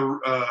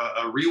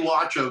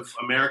rewatch of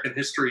American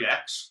History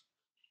X.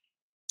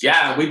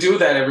 Yeah, we do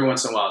that every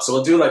once in a while. So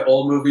we'll do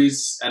old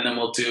movies, and then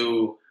we'll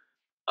do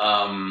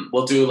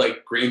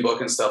Green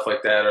Book and stuff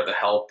like that, or The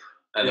Help,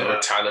 and then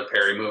Tyler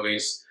Perry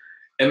movies.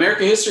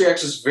 American History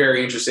X was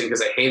very interesting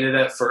because I hated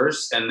it at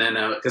first, and then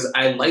because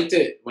I liked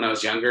it when I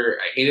was younger,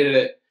 I hated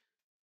it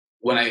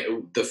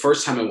the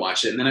first time I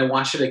watched it, and then I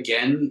watched it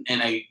again,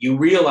 and you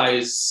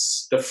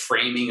realize the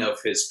framing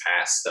of his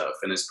past stuff,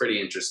 and it's pretty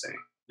interesting.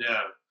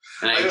 Yeah.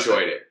 And I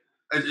enjoyed it.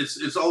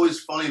 It's always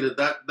funny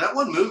that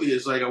one movie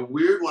is a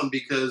weird one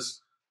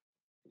because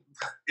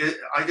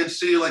I can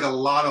see a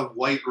lot of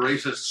white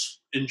racists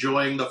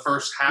enjoying the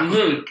first half of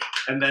it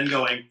and then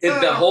going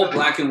the whole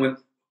black and white.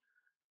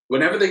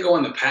 Whenever they go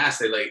in the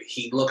past,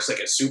 he looks like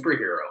a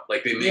superhero.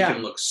 They make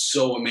him look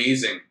so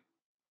amazing.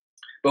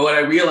 But what I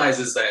realize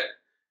is that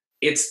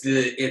it's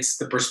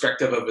the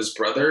perspective of his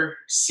brother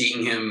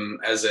seeing him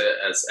as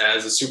a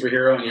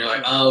superhero, and you're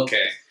like, oh,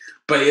 okay.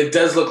 But it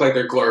does look like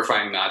they're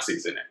glorifying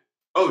Nazis in it.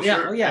 Oh, yeah.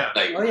 sure. Oh, yeah.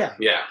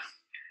 Yeah.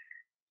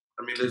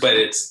 I mean, but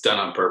it's done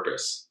on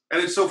purpose.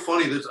 And it's so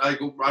funny. I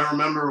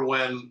remember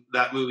when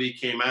that movie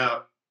came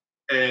out,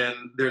 and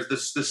there's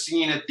the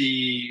scene at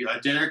the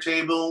dinner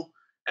table,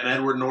 and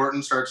Edward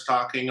Norton starts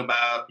talking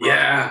about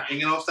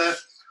King and all that.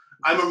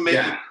 I'm amazed.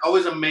 It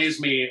always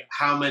amazed me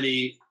how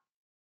many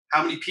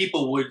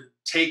people would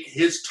take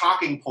his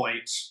talking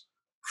points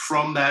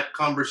from that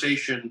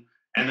conversation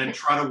and then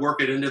try to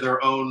work it into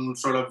their own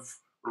sort of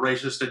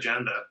racist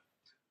agenda.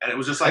 And it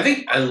was just I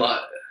think a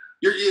lot.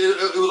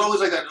 It was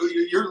always like that.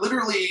 You're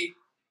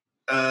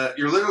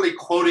literally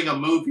quoting a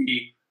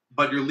movie,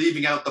 but you're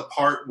leaving out the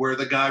part where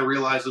the guy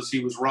realizes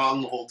he was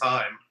wrong the whole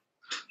time.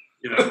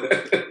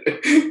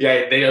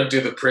 Yeah, they don't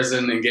do the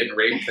prison and getting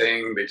raped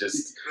thing. They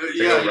just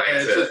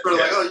it's just sort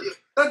of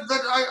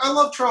I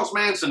love Charles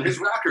Manson. His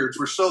records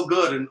were so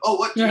good, and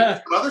what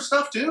some other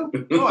stuff too?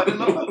 Oh, I didn't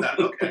know about that.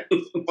 Okay,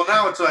 well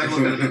now I look at it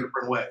in a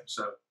different way.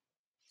 So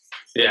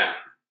yeah,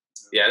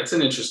 it's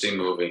an interesting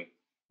movie.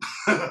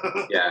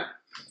 Yeah,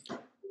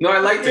 no, I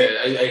liked it.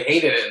 I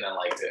hated it and then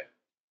liked it.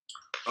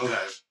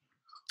 Okay.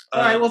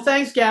 All right. Well,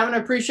 thanks, Gavin. I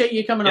appreciate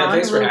you coming on.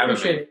 Thanks for having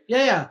me. It.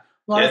 Yeah.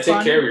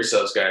 Take care of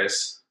yourselves,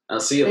 guys. I'll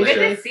see you later.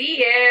 Good to see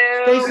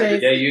you. Stay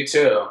safe. Yeah, you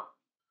too.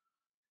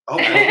 I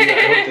hope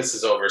this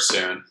is over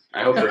soon.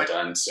 I hope we're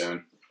done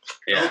soon.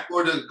 Yeah. Look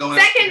forward to going.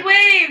 Second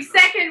wave,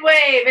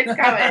 it's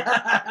coming.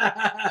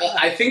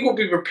 I think we'll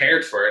be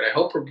prepared for it. I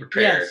hope we're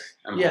prepared.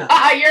 Yes.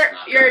 Yeah.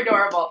 You're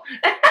adorable.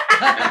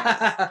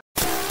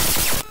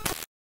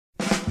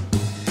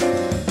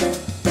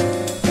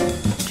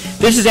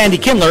 This is Andy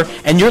Kindler,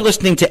 and you're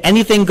listening to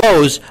Anything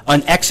Goes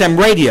on XM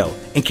Radio.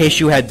 In case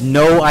you had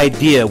no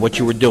idea what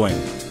you were doing,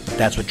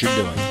 that's what you're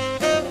doing.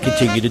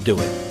 Continue to do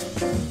it.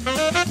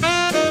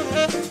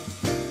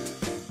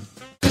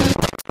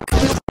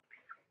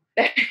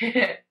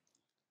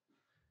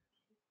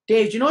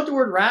 Dave, do you know what the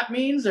word rap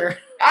means? Or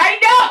I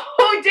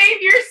know,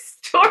 Dave, your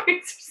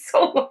stories are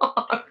so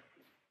long.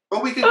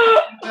 Well, we can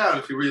cut it out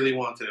if you really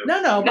want to.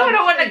 No, I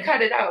don't want to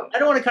cut it out. I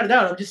don't want to cut it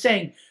out. I'm just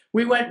saying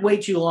we went way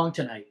too long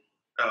tonight.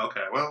 Oh,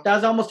 okay, well. That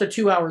was almost a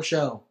 2-hour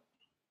show.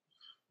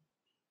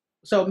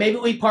 So maybe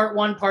we part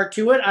 1, part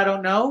 2 it. I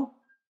don't know.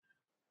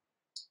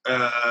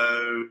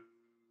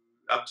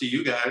 Up to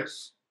you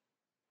guys.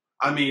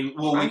 I mean,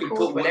 well, we could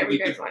put one.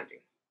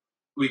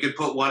 We could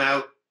put one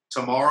out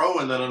tomorrow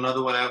and then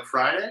another one out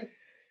Friday.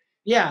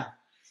 Yeah,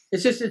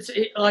 it's just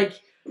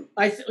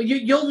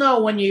you'll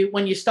know when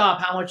you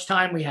stop how much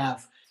time we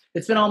have.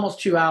 It's been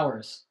almost 2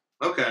 hours.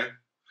 Okay.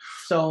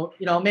 So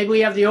maybe we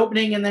have the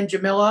opening and then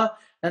Jamila,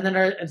 and then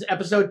our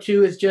episode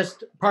 2 is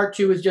just part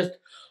 2 is just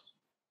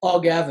all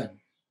Gavin.